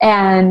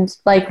and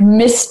like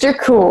Mr.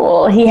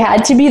 Cool. He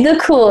had to be the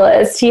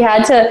coolest. He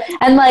had to,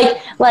 and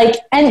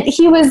and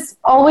he was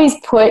always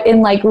put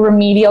in like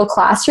remedial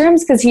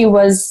classrooms because he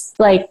was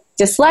like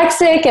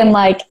dyslexic and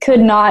like could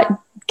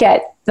not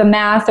get the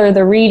math or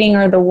the reading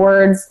or the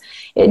words.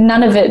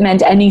 None of it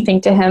meant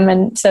anything to him.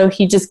 And so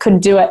he just couldn't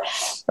do it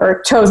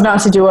or chose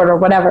not to do it or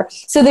whatever.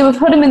 So they would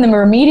put him in the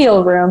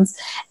remedial rooms,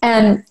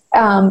 and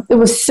it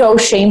was so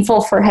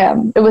shameful for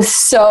him. It was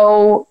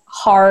so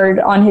hard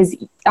on his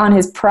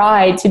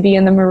pride to be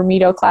in the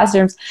remedial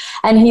classrooms.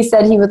 And he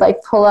said he would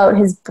like pull out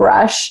his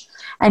brush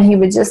and he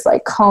would just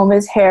like comb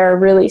his hair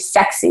really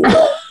sexy,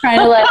 trying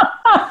to like,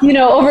 you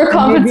know,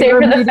 overcompensate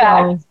for the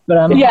fact.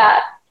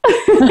 Yeah.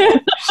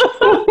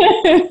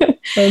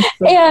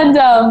 And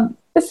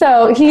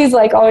so he's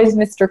like always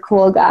Mr.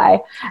 Cool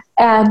guy.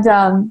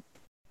 And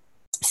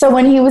so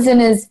when he was in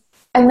his,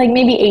 I'm like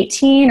maybe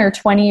 18 or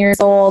 20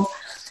 years old,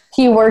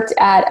 he worked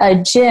at a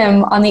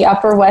gym on the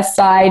Upper West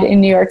Side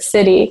in New York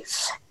City.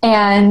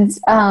 And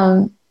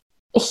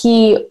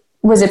he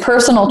was a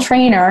personal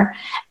trainer,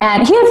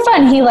 and he had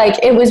fun.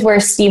 It was where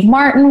Steve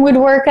Martin would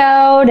work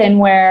out and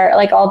where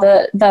like all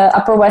the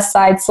Upper West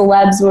Side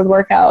celebs would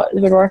work out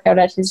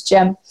at his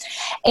gym.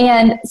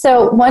 And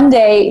so one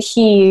day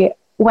he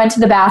went to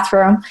the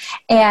bathroom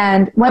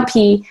and went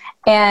pee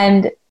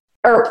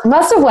or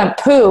must have went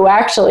poo,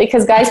 actually,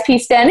 because guys pee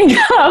standing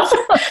up.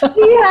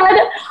 He had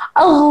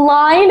a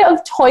line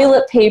of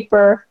toilet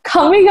paper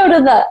coming out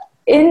of the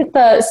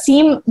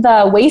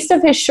waist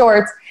of his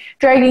shorts,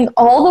 dragging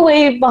all the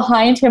way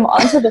behind him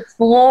onto the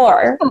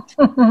floor.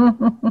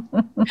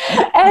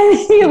 And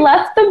he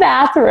left the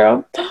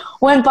bathroom,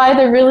 went by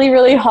the really,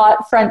 really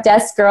hot front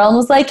desk girl and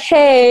was like,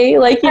 hey,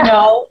 like, you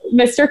know,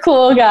 Mr.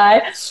 Cool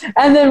guy.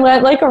 And then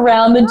went like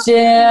around the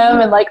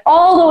gym and like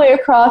all the way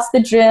across the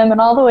gym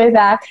and all the way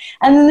back.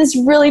 And then this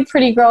really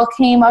pretty girl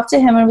came up to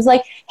him and was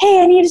like,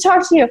 hey, I need to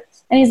talk to you.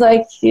 And he's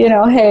like, you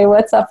know, hey,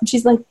 what's up? And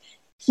she's like,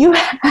 you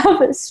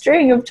have a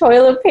string of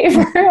toilet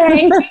paper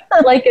hanging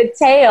like a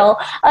tail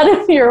out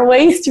of your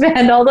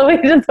waistband all the way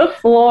to the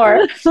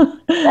floor.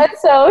 And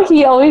so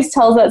he always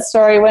tells that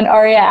story when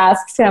Arya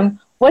asks him,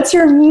 what's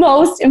your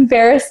most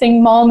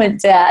embarrassing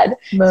moment, Dad?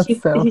 He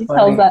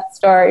tells that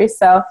story.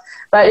 So,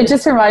 but it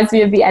just reminds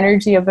me of the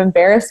energy of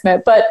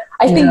embarrassment. But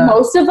I think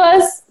most of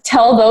us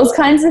tell those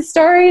kinds of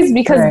stories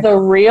because the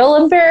real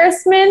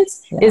embarrassment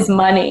is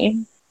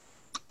money.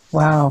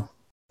 Wow.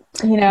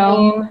 You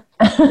know?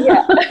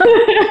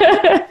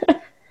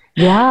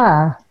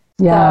 Yeah.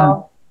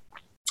 So,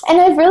 and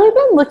I've really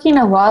been looking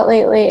a lot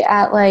lately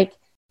at like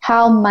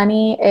how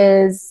money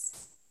is,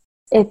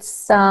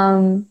 it's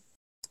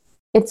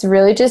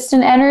really just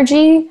an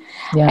energy.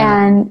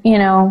 And, you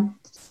know,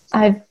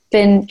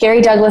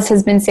 Gary Douglas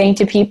has been saying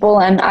to people,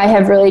 and I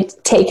have really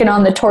taken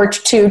on the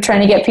torch too,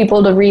 trying to get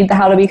people to read the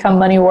How to Become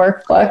Money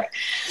workbook.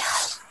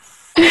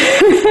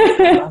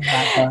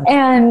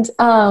 And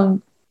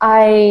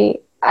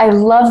I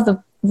love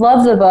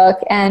love the book,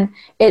 and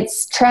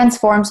it's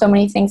transformed so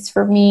many things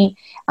for me.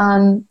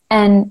 And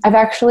I've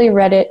actually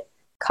read it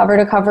cover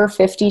to cover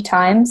 50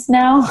 times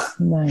now.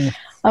 Nice.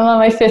 I'm on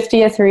my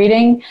 50th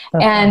reading.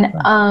 That's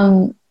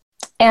awesome.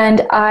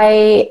 And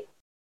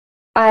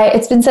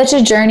it's been such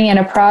a journey and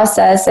a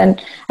process.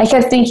 And I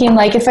kept thinking,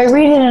 like, if I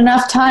read it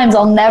enough times,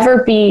 I'll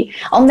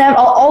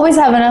always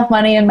have enough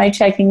money in my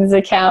checkings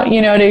account.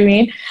 You know what I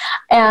mean?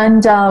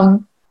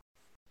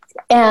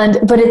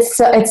 But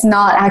it's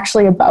not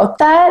actually about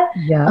that.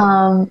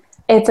 Yeah.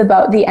 It's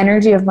about the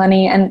energy of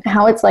money and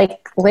how it's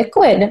like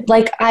liquid.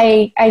 Like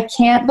I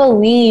can't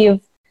believe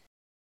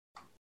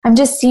I'm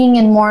just seeing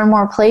in more and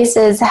more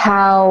places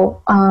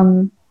how,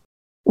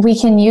 we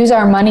can use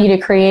our money to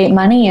create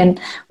money. And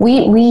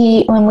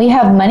we when we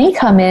have money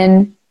come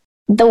in,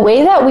 the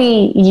way that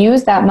we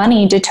use that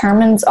money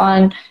determines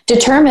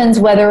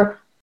whether,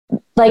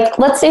 like,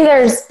 let's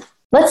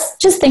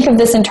just think of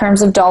this in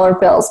terms of dollar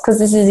bills, because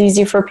this is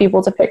easy for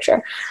people to picture.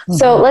 Mm-hmm.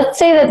 So let's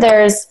say that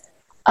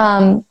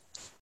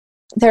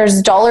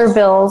there's dollar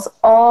bills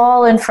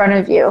all in front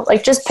of you.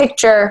 Like, just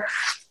picture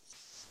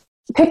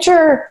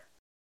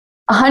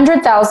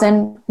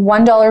 100,000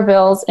 $1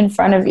 bills in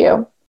front of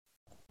you.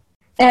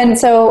 And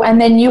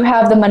then you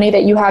have the money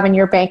that you have in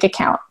your bank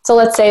account. So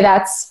let's say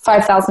that's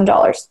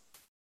 $5,000.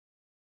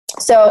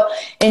 So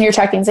in your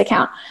checkings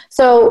account.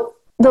 So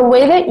the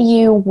way that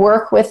you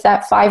work with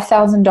that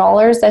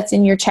 $5,000 that's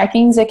in your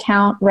checkings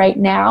account right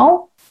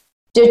now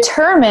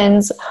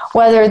determines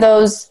whether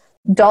those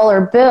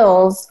dollar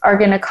bills are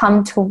going to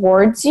come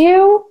towards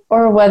you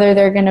or whether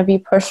they're going to be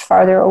pushed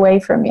farther away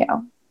from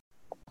you.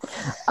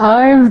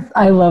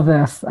 I love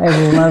this. I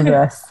love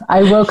this.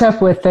 I woke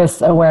up with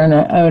this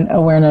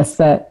awareness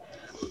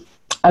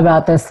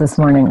about this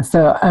morning.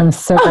 So I'm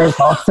so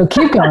grateful. So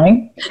keep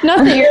going.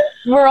 Not that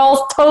we're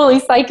all totally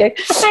psychic.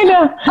 I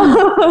know.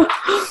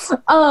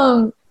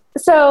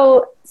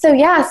 So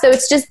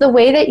it's just the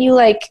way that you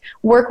like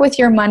work with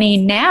your money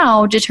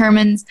now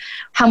determines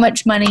how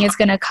much money is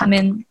going to come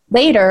in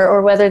later,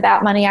 or whether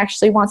that money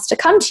actually wants to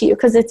come to you,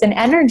 because it's an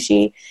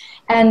energy.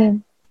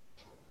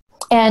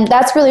 And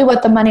that's really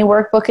what the Money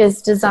Workbook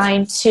is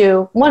designed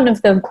to, one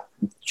of the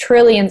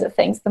trillions of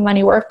things the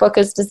Money Workbook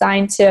is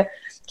designed to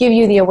give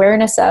you the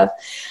awareness of.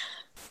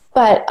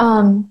 But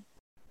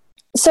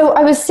so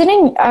I was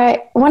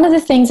one of the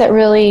things that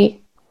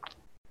really,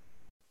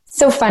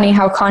 so funny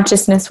how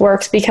consciousness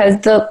works, because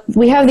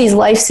we have these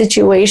life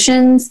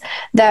situations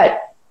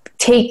that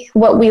take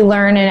what we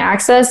learn in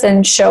Access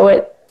and show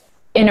it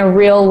in a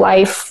real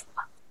life,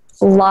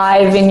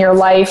 live in your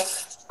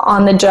life,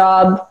 on the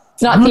job.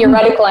 It's not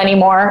theoretical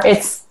anymore.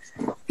 It's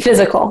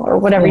physical, or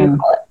whatever you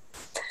call it.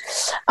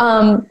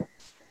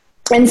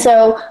 And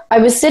so I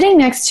was sitting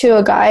next to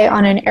a guy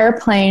on an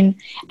airplane,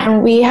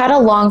 and we had a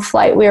long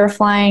flight. We were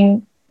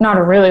flying, not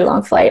a really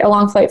long flight, a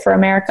long flight for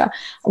America.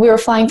 We were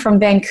flying from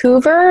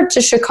Vancouver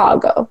to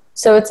Chicago.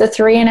 So it's a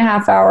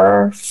 3.5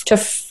 hour to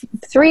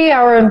 3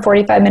 hour and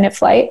 45 minute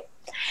flight.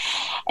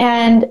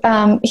 And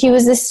he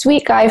was this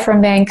sweet guy from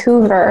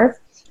Vancouver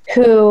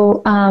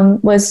who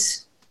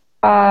was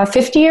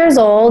 50 years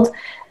old,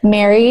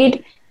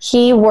 married.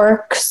 He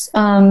works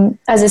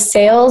as a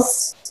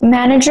sales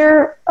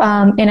manager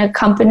in a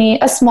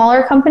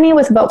smaller company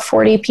with about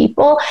 40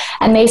 people,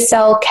 and they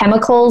sell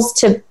chemicals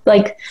to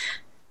like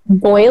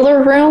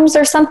boiler rooms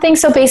or something.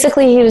 So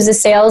basically he was a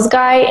sales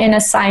guy in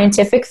a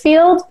scientific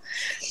field.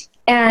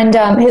 And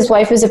his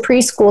wife was a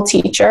preschool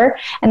teacher,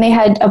 and they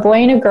had a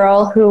boy and a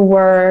girl who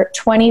were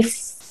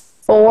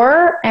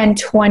 24 and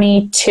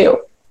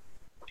 22.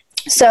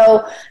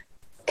 So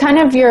kind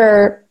of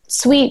your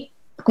sweet,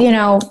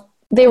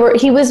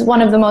 he was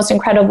one of the most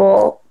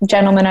incredible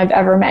gentlemen I've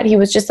ever met. He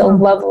was just a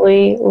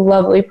lovely,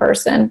 lovely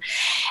person.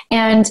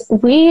 And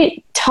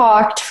we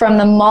talked from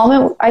the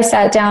moment I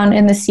sat down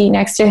in the seat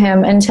next to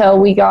him until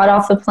we got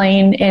off the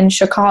plane in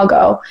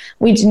Chicago.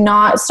 We did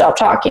not stop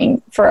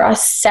talking for a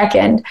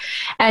second.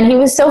 And he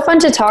was so fun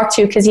to talk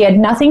to because he had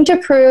nothing to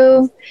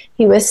prove.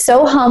 He was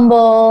so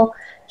humble.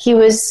 He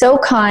was so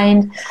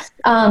kind.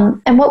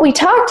 And what we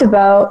talked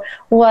about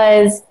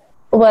was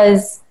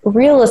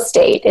real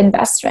estate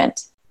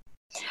investment.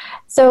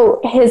 So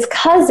his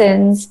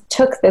cousins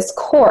took this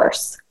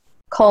course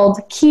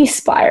called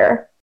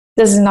Keyspire.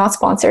 This is not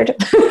sponsored.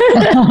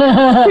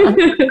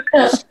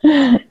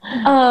 Him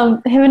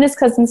and his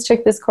cousins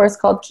took this course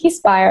called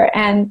Keyspire,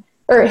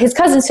 or his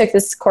cousins took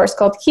this course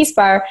called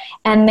Keyspire,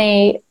 and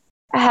they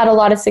had a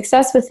lot of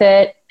success with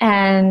it,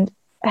 and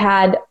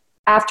had,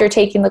 after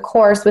taking the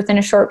course, within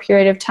a short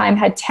period of time,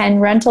 had 10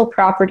 rental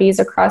properties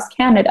across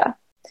Canada.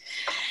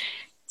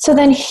 So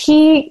then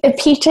it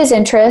piqued his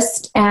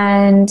interest,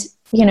 and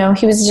he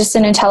was just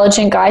an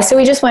intelligent guy. So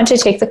he just went to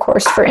take the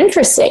course for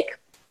interest's sake.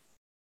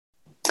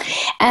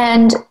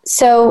 And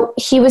so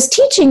he was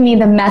teaching me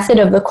the method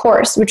of the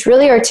course, which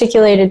really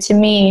articulated to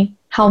me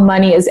how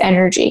money is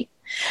energy.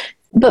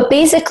 But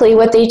basically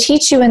what they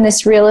teach you in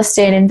this real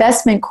estate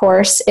investment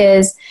course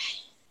is,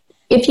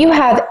 if you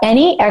have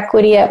any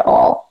equity at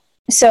all,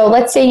 so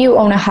let's say you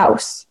own a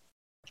house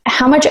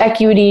how much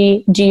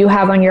equity do you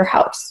have on your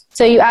house?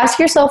 So you ask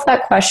yourself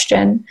that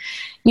question.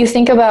 You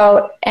think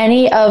about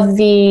any of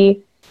the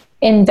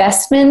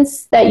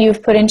investments that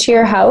you've put into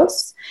your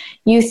house.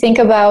 You think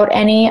about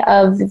any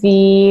of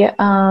the,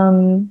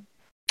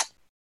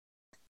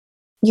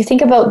 you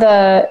think about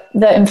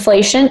the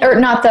inflation, or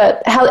not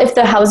if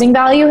the housing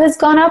value has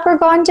gone up or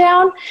gone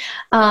down,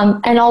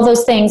 and all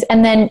those things.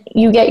 And then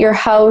you get your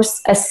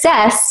house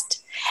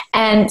assessed,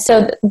 and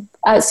so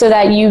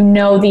that you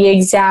know the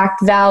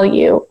exact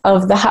value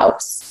of the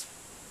house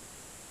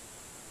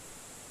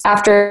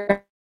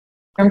after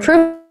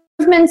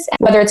improvements,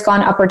 whether it's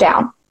gone up or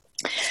down.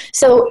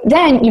 So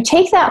then you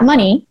take that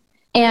money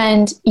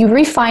and you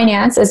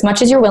refinance as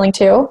much as you're willing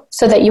to,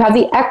 so that you have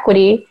the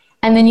equity.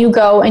 And then you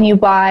go and you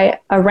buy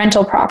a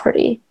rental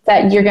property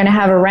that you're going to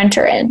have a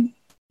renter in.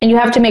 And you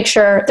have to make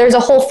sure, there's a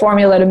whole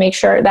formula to make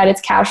sure that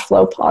it's cash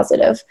flow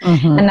positive,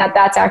 and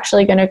that's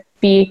actually going to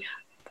be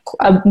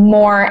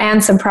more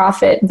and some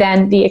profit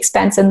than the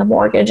expense in the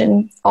mortgage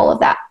and all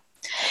of that.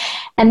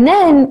 And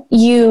then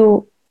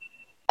you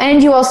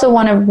also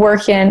want to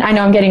work in, I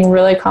know I'm getting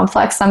really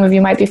complex. Some of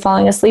you might be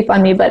falling asleep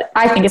on me, but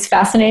I think it's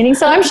fascinating,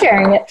 so I'm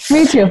sharing it.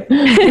 Me too.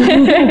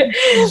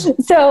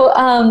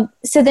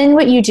 So then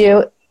what you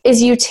do is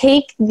you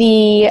take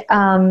the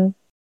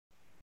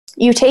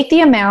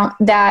amount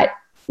that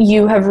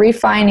you have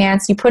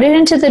refinanced, you put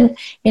it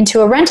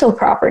into a rental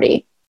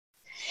property.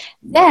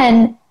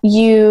 Then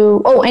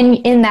and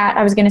in that,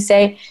 I was going to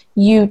say,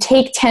 you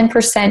take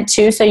 10%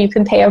 too, so you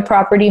can pay a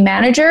property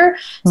manager,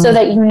 so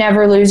that you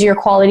never lose your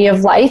quality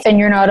of life and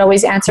you're not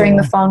always answering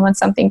the phone when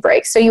something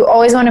breaks. So you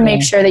always want to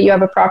make sure that you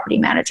have a property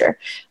manager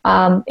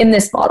in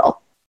this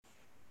model.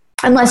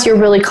 Unless you're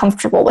really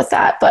comfortable with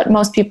that, but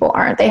most people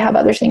aren't. They have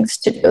other things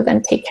to do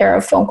than take care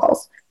of phone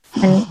calls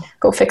and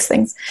go fix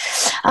things.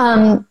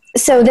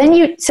 So then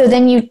you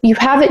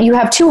have it. You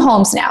have two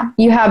homes now.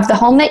 You have the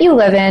home that you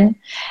live in,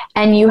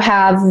 and you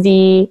have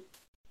the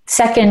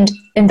second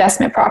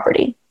investment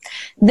property.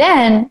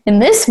 Then in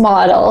this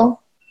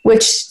model,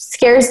 which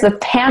scares the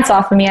pants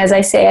off of me as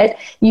I say it,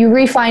 you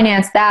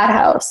refinance that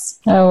house.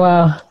 Oh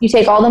wow! You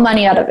take all the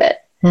money out of it.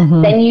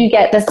 Then you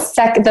get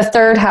the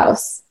third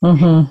house.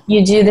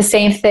 You do the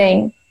same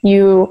thing.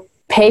 You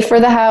pay for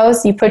the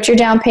house, you put your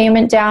down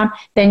payment down,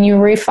 then you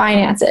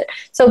refinance it.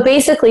 So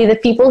basically the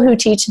people who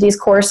teach these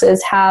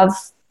courses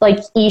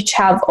each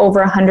have over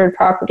 100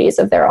 properties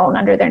of their own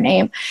under their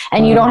name.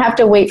 And you don't have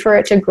to wait for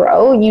it to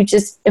grow. You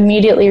just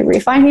immediately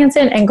refinance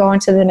it and go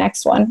into the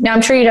next one. Now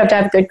I'm sure you'd have to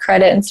have good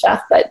credit and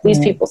stuff, but these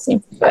people seem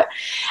to do it.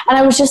 And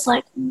I was just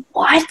like,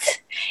 what?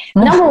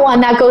 Number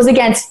one, that goes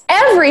against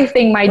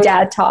everything my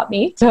dad taught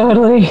me.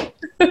 Totally.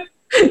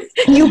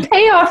 You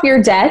pay off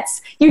your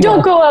debts. You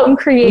don't go out and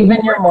create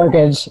even your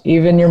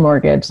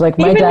mortgage. Like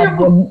my dad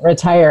wouldn't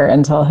retire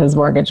until his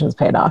mortgage was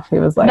paid off. He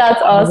was like,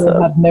 that's awesome.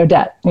 I have no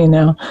debt,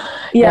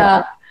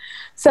 Yeah.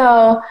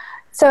 So,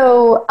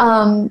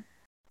 and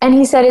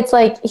he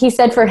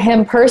said for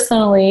him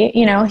personally,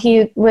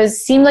 he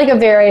seemed like a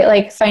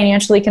very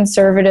financially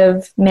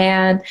conservative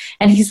man.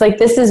 And he's like,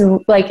 this is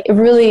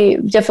really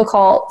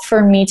difficult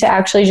for me to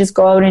actually just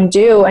go out and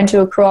do and to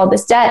accrue all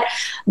this debt.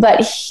 But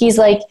he's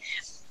like,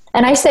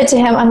 and I said to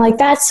him, I'm like,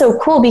 that's so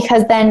cool,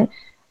 because then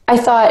I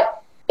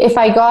thought if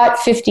I got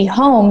 50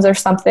 homes or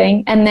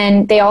something and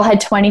then they all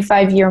had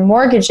 25-year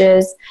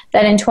mortgages,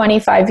 that in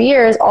 25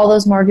 years, all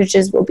those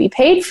mortgages will be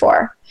paid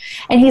for.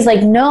 And he's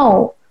like,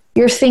 no,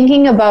 you're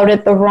thinking about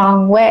it the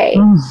wrong way.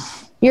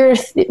 You need to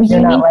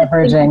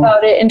think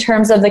about it in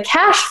terms of the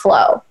cash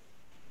flow.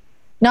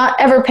 Not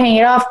ever paying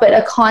it off, but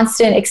a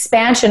constant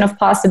expansion of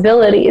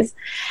possibilities.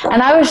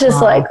 And I was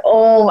just like,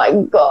 oh my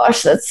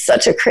gosh, that's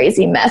such a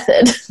crazy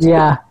method.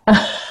 Yeah.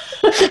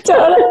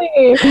 Totally.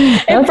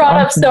 It brought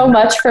up so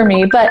much for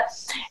me, but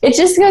it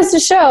just goes to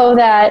show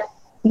that,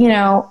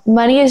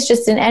 money is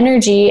just an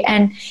energy,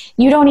 and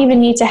you don't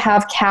even need to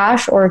have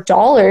cash or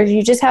dollars.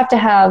 You just have to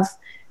have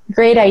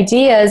great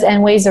ideas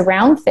and ways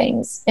around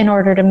things in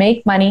order to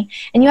make money.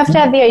 And you have to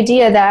have the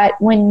idea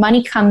that when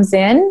money comes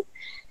in,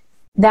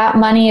 that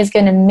money is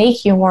going to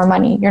make you more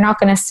money. You're not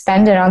going to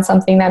spend it on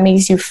something that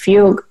makes you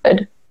feel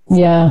good.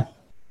 Yeah,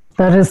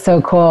 that is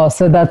so cool.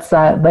 So that's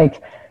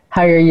that,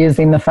 how you're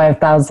using the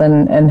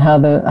 5,000 and how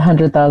the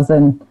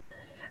 100,000.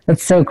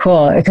 That's so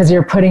cool, because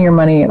you're putting your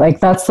money,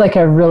 that's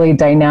a really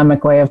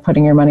dynamic way of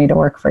putting your money to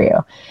work for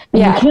you.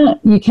 And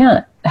you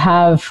can't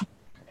have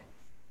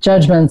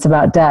judgments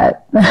about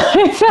debt.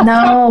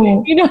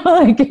 No,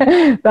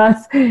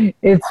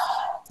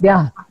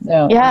 Yeah.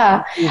 No.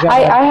 Yeah.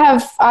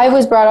 I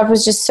was brought up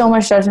with just so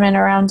much judgment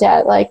around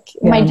debt.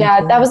 My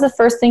dad, that was the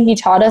first thing he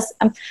taught us.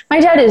 My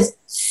dad is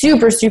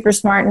super, super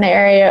smart in the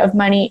area of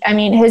money. I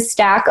mean, his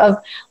stack of,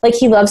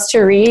 he loves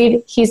to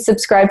read. He's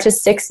subscribed to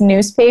 6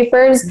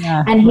 newspapers,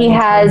 and he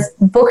has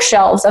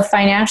bookshelves of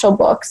financial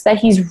books that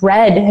he's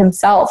read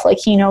himself.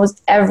 He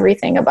knows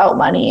everything about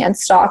money and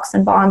stocks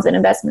and bonds and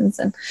investments.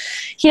 And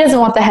he doesn't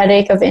want the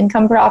headache of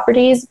income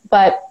properties,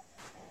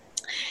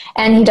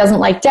 and he doesn't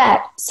like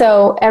debt.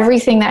 So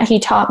everything that he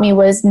taught me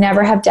was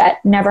never have debt,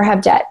 never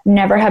have debt,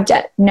 never have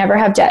debt, never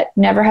have debt,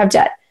 never have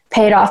debt.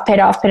 pay it off, pay it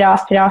off, pay it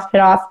off, pay it off, pay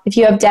it off. If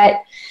you have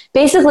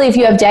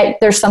debt,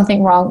 there's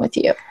something wrong with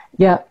you.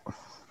 Yeah.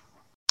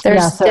 So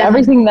debt.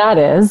 everything that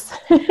is.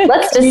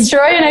 Let's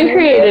destroy and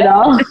uncreate it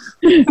all.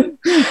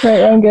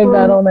 Right, I'm good,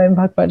 battle, 9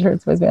 puck punch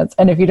hurts, boys pants.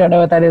 And if you don't know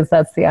what that is,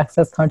 that's the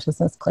Access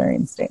Consciousness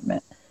Clearing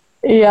Statement.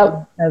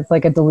 Yep. It's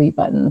like a delete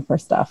button for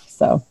stuff.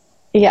 So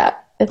yeah,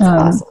 it's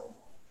awesome.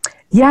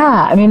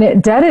 Yeah, I mean,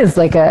 debt is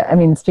like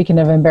speaking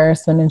of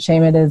embarrassment and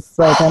shame, it is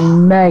like a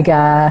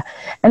mega,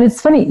 and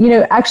it's funny,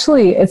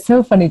 actually, it's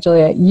so funny,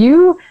 Julia,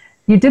 you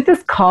did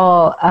this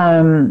call,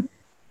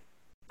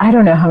 I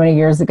don't know how many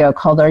years ago,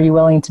 called Are You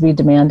Willing to Be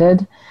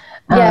Demanded?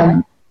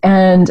 Yeah.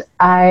 And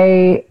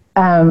I,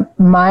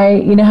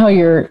 you know how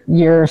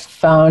your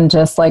phone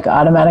just like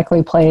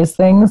automatically plays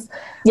things?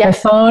 Yeah. My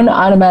phone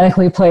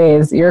automatically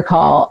plays your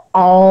call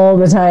all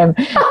the time.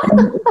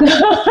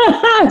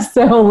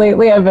 So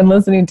lately I've been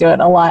listening to it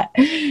a lot.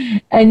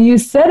 And you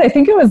said, I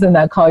think it was in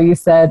that call, you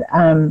said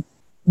that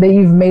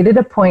you've made it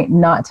a point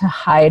not to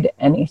hide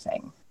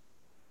anything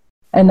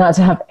and not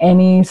to have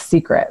any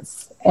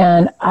secrets.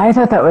 And I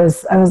thought I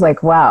was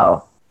like,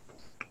 wow,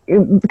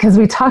 because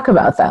we talk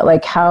about that,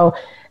 like how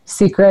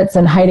secrets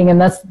and hiding,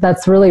 and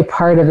that's really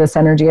part of this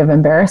energy of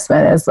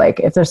embarrassment, is like,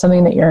 if there's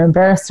something that you're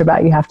embarrassed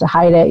about, you have to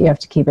hide it, you have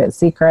to keep it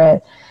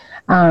secret.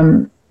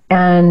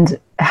 And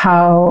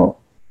how,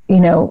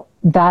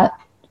 that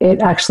it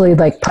actually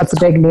like puts a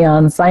big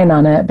neon sign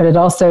on it, but it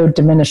also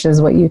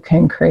diminishes what you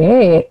can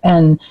create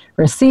and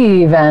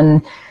receive.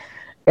 And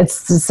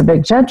it's just a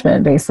big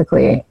judgment,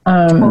 basically.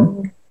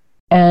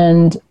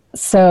 And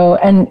so,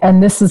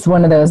 and this is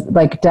one of those,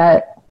 like,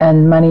 debt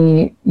and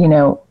money,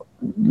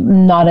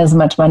 not as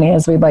much money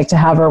as we'd like to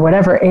have or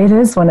whatever. It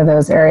is one of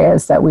those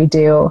areas that we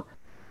do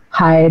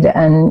hide,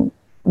 and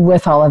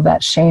with all of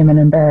that shame and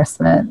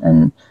embarrassment.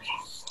 And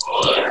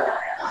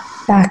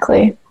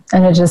exactly.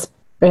 And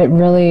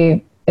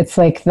it's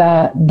like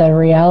the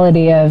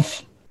reality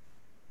of,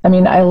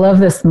 I love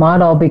this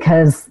model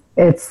because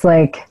it's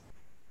like,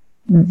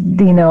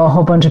 a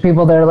whole bunch of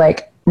people that are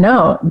like,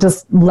 no,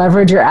 just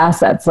leverage your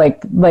assets.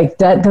 Like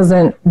debt's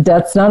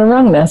not a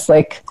wrongness.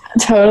 Like,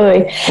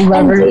 totally.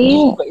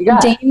 Leverage.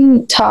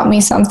 Dane taught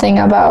me something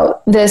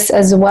about this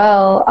as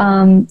well.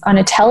 On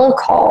a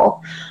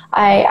telecall,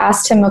 I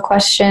asked him a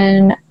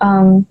question,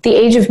 the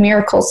Age of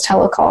Miracles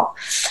telecall.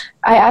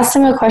 I asked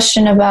him a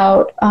question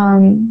about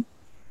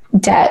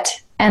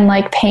debt and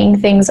like paying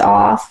things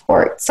off,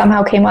 or it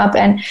somehow came up.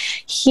 And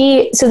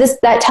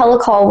that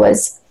telecall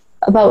was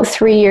about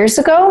 3 years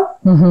ago.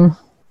 Mm-hmm.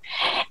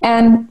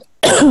 And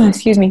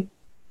excuse me.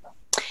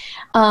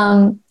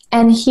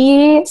 And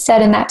he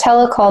said in that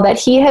telecall that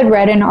he had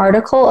read an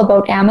article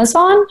about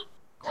Amazon.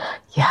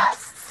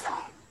 Yes.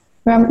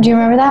 Do you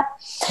remember that?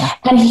 Yeah.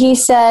 And he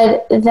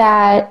said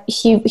that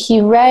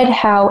he read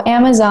how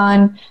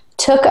Amazon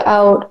took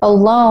out a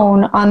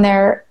loan on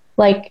their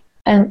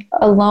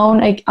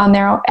on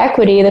their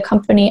equity, the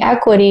company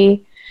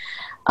equity,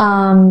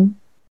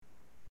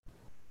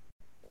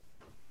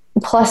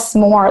 plus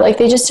more. Like,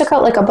 they just took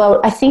out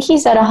I think he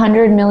said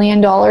 $100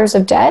 million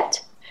of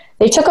debt.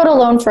 They took out a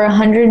loan for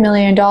 $100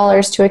 million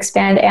to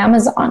expand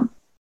Amazon,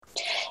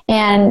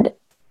 and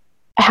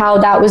how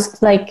that was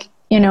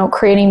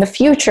creating the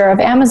future of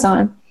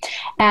Amazon.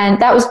 And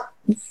that was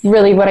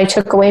really what I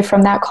took away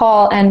from that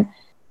call. And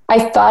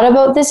I thought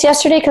about this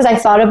yesterday because I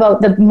thought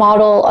about the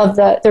model of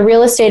the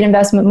real estate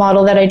investment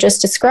model that I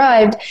just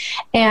described.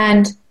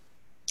 And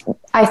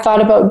I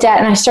thought about debt,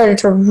 and I started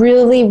to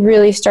really,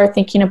 really start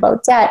thinking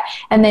about debt.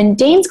 And then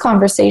Dane's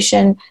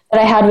conversation that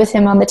I had with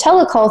him on the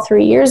telecall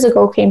 3 years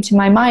ago came to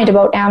my mind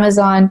about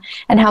Amazon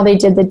and how they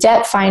did the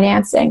debt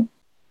financing.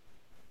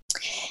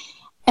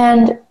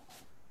 And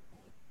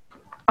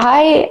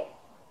I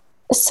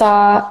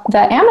saw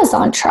the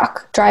Amazon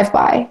truck drive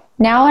by.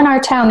 Now in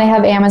our town, they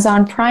have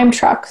Amazon Prime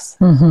trucks.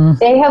 Mm-hmm.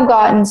 They have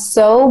gotten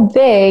so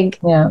big.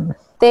 Yeah.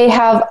 They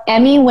have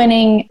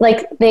Emmy-winning,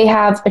 they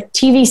have a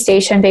TV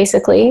station,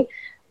 basically.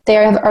 They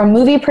have a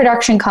movie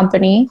production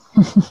company.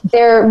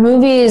 Their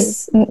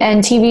movies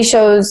and TV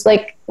shows,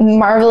 like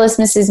Marvelous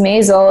Mrs.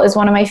 Maisel is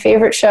one of my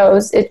favorite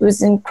shows. It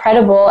was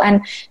incredible,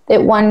 and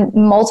it won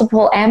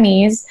multiple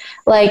Emmys.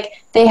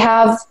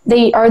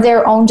 They are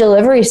their own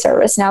delivery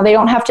service now. They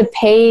don't have to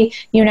pay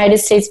United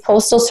States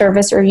Postal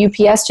Service or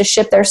UPS to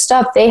ship their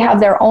stuff. They have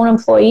their own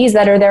employees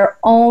that are their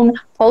own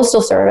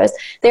postal service.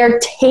 They're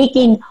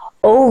taking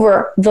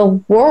over the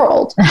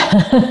world.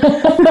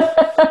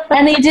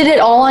 And they did it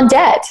all on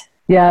debt.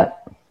 Yeah.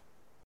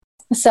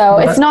 So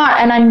it's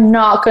not, and I'm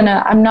not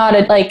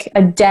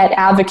a debt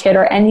advocate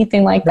or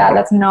anything like that.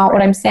 That's not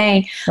what I'm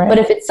saying. Right. But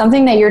if it's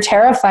something that you're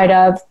terrified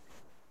of,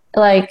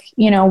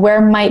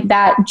 where might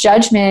that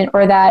judgment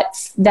or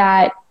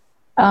that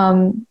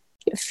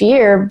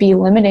fear be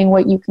limiting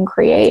what you can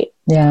create?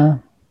 Yeah.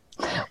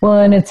 Well,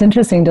 and it's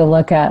interesting to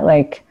look at,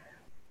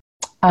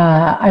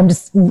 I'm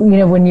just,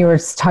 when you were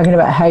talking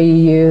about how you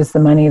use the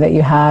money that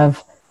you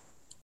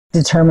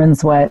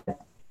determines what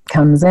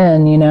comes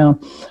in,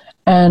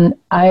 and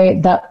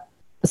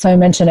so I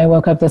mentioned I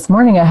woke up this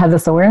morning, I had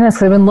this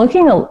awareness. I've been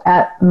looking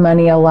at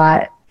money a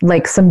lot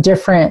like some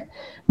different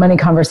money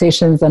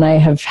conversations than I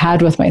have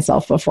had with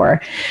myself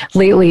before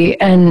lately,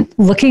 and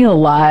looking a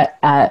lot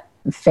at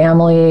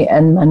family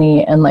and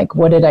money and like,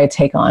 what did I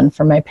take on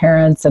from my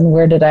parents, and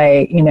where did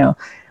I,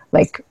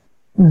 like,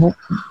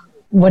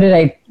 what did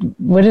I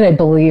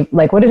believe?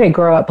 Like, what did I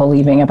grow up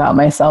believing about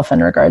myself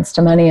in regards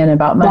to money and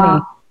about money?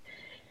 Wow.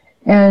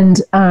 And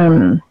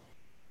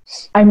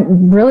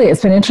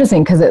it's been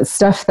interesting because it's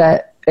stuff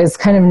that is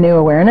kind of new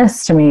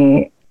awareness to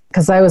me,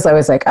 because I was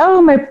always like,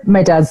 oh,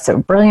 my dad's so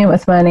brilliant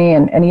with money,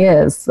 and he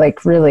is,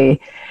 like, really.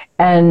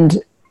 And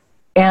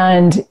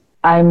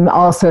I'm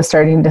also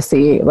starting to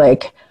see,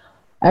 like,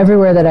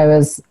 everywhere that I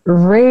was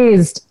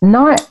raised,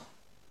 not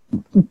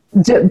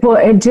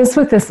just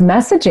with this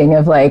messaging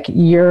of like,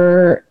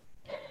 you're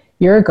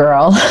a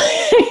girl,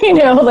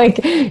 like,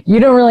 you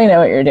don't really know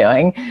what you're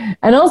doing.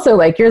 And also,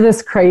 like, you're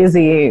this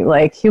crazy,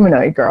 like,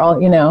 humanoid girl,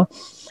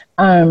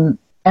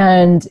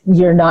 and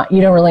you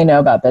don't really know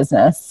about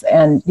business,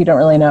 and you don't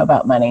really know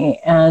about money,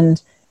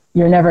 and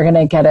you're never going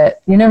to get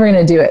it. You're never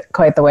going to do it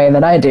quite the way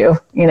that I do,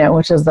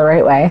 which is the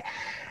right way.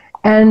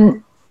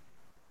 And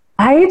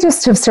I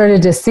just have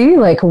started to see,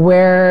 like,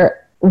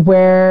 where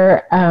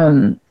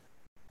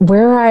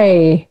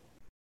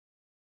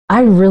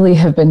I really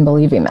have been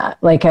believing that.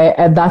 Like,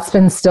 that's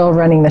been still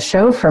running the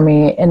show for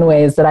me in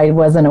ways that I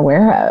wasn't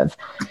aware of.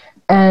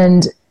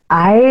 And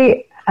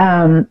I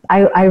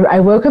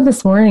woke up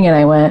this morning and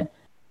I went,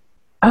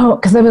 oh,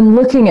 because I've been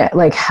looking at,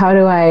 like,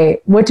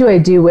 what do I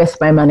do with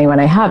my money when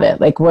I have it?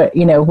 Like, what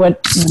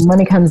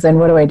money comes in,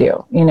 what do I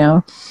do?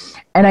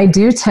 And I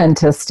do tend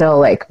to still,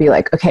 like, be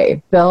like,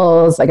 okay,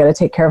 bills, I got to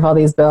take care of all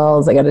these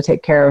bills. I got to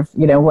take care of,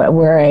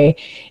 where I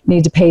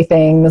need to pay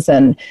things.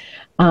 And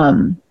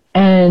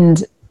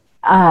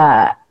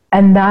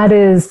that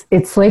is,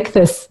 it's like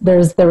this, there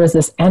was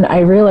this, and I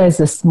realized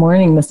this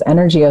morning, this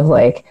energy of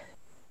like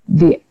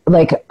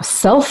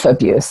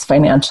self-abuse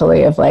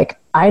financially, of like,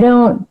 I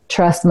don't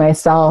trust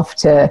myself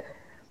to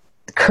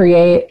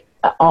create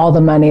all the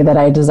money that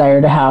I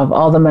desire to have,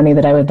 all the money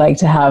that I would like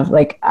to have.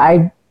 Like,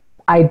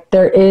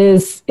 there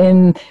is,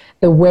 in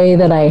the way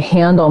that I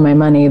handle my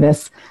money,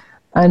 this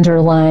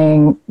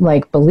underlying,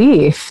 like,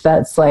 belief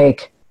that's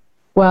like,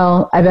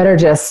 well, I better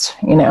just,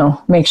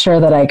 make sure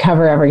that I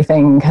cover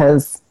everything,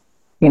 because,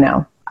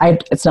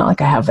 it's not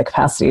like I have the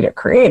capacity to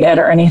create it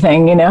or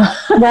anything,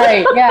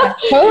 Right. Yeah,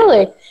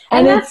 totally.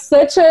 And it's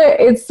such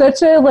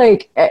a,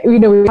 like, we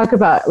talk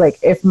about, like,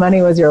 if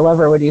money was your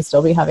lover, would you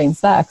still be having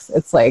sex?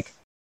 It's like,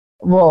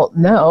 well,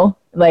 no.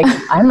 Like,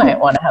 I might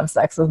want to have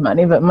sex with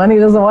money, but money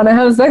doesn't want to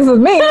have sex with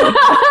me.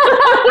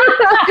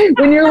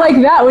 When you're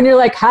like that, when you're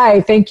like, hi,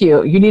 thank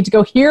you. You need to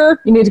go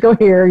here. You need to go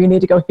here. You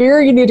need to go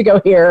here. You need to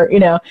go here.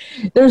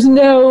 There's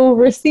no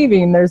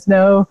receiving. There's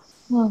no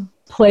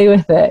play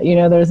with it.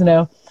 There's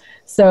no.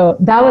 So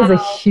that was a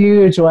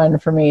huge one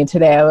for me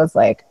today. I was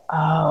like,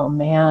 oh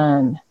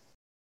man.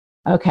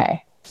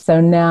 Okay. So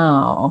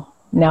now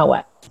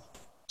what?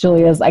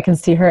 Julia's, I can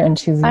see her and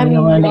she's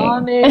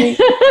yawning.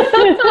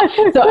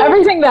 So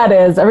everything that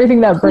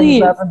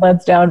brings up and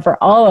lets down for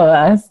all of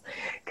us,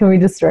 can we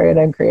destroy it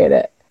and create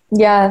it?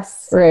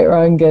 Yes. Right,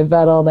 wrong, good,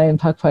 bad, all night,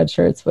 puck, pod,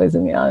 shirts, boys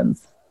and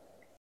beyonds.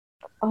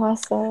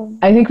 Awesome.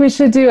 I think we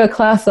should do a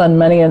class on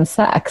money and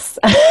sex.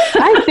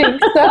 I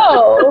think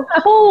so.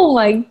 Oh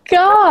my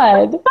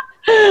God.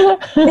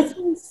 It's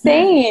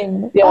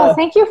insane. Yeah. Oh,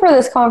 thank you for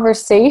this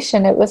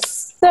conversation. It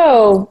was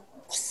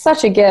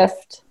such a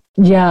gift.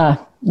 Yeah.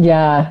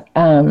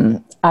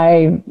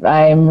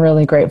 I'm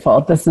really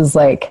grateful. This is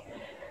like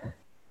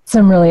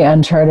some really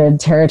uncharted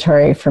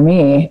territory for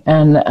me,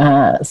 and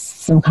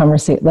some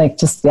conversation, like,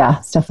 just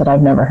stuff that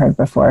I've never heard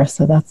before.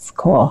 So that's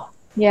cool.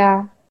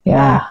 Yeah.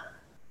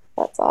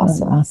 That's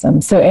awesome. That's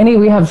awesome. So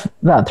we have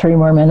about 3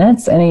 more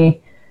minutes.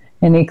 Any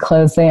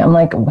closing? I'm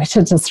like, we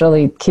should just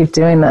really keep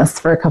doing this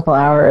for a couple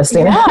hours.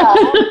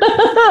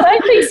 I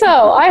think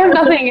so. I have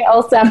nothing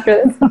else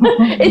after this.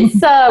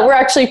 We're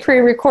actually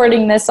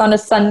pre-recording this on a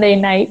Sunday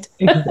night.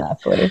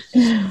 Exactly.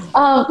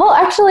 Well,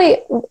 actually,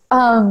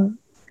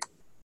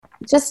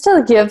 just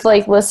to give,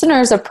 like,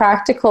 listeners a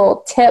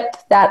practical tip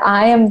that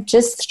I am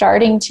just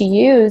starting to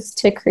use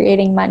to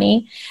creating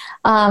money,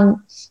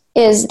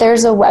 is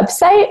there's a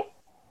website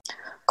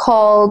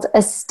called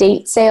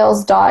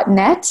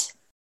estatesales.net.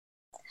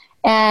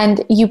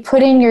 And you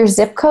put in your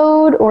zip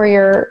code or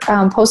your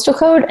postal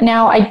code.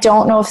 Now, I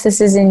don't know if this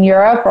is in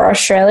Europe or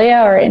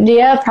Australia or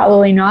India,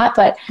 probably not.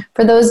 But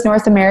for those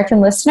North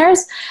American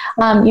listeners,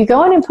 you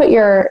go in and put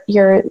your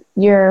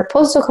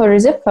postal code or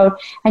zip code,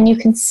 and you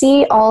can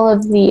see all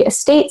of the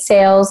estate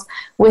sales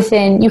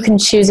within, you can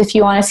choose if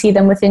you want to see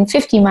them within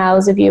 50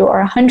 miles of you or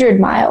 100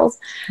 miles.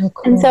 Oh,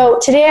 cool. And so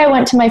today I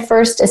went to my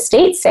first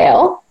estate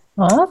sale.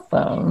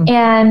 Awesome.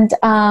 And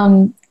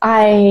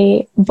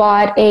I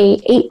bought a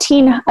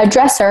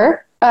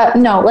dresser,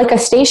 like a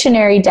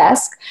stationary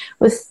desk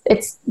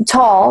it's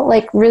tall,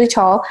 like really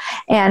tall,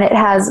 and it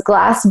has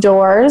glass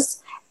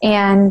doors,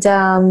 and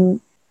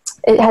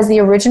it has the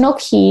original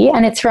key,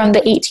 and it's from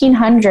the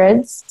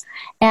 1800s.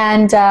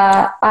 And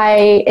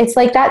it's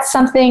like that's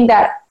something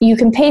that you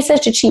can pay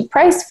such a cheap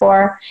price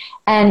for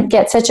and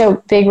get such a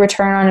big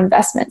return on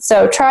investment.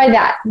 So try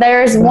that.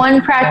 There's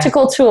one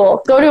practical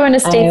tool. Go to an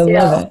estate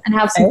sale and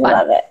have some fun. I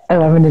love it. I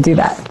love when to do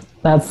that.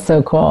 That's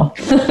so cool.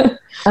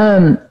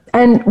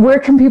 And where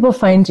can people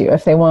find you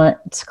if they want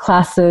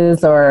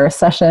classes or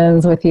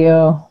sessions with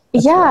you?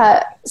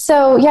 Yeah.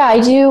 So I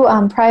do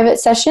private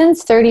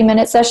sessions,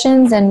 30-minute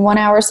sessions and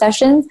 1-hour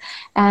sessions,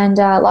 and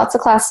lots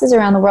of classes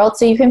around the world.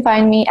 So you can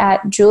find me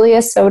at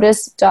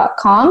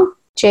juliasotis.com,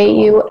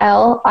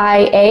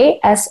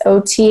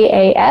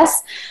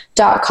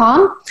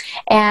 JuliaSotas.com,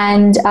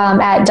 and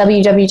at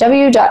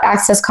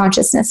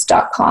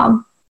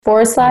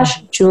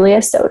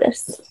www.accessconsciousness.com/Julia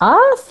Sotis.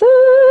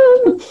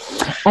 Awesome.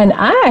 And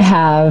I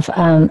have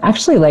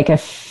actually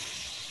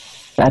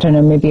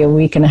maybe a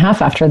week and a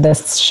half after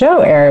this show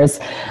airs,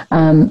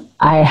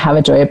 I have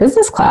a Joy of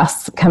Business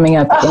class coming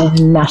up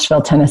in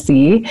Nashville,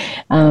 Tennessee,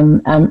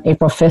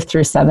 April 5th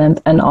through 7th,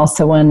 and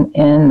also one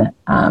in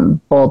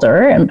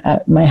Boulder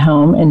at my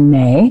home in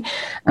May.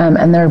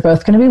 And they're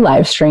both going to be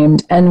live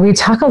streamed. And we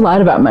talk a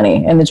lot about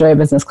money in the Joy of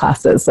Business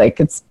classes. Like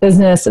it's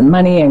business and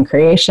money and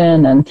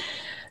creation and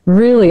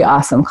really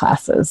awesome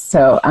classes.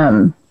 So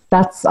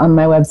that's on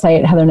my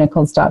website,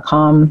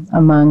 heathernichols.com,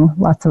 among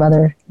lots of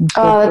other.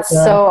 Oh, that's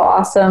so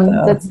awesome.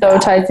 That so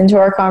ties into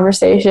our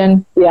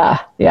conversation. Yeah.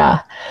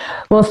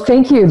 Well,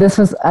 thank you. This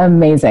was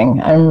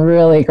amazing. I'm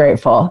really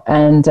grateful.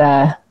 And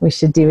we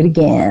should do it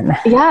again.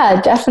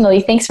 Yeah,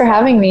 definitely. Thanks for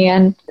having me.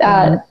 And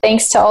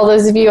thanks to all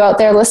those of you out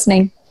there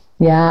listening.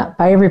 Yeah.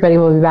 Bye, everybody.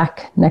 We'll be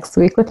back next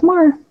week with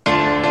more.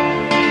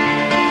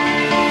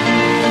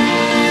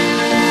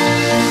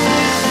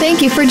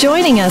 Thank you for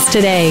joining us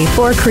today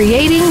for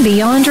Creating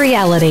Beyond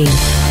Reality.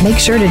 Make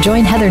sure to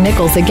join Heather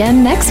Nichols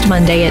again next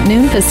Monday at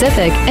noon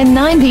Pacific and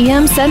 9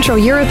 p.m. Central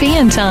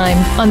European Time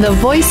on the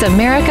Voice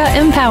America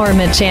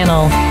Empowerment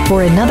Channel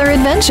for another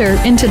adventure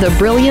into the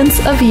brilliance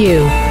of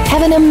you.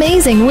 Have an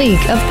amazing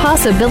week of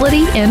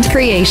possibility and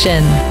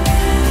creation.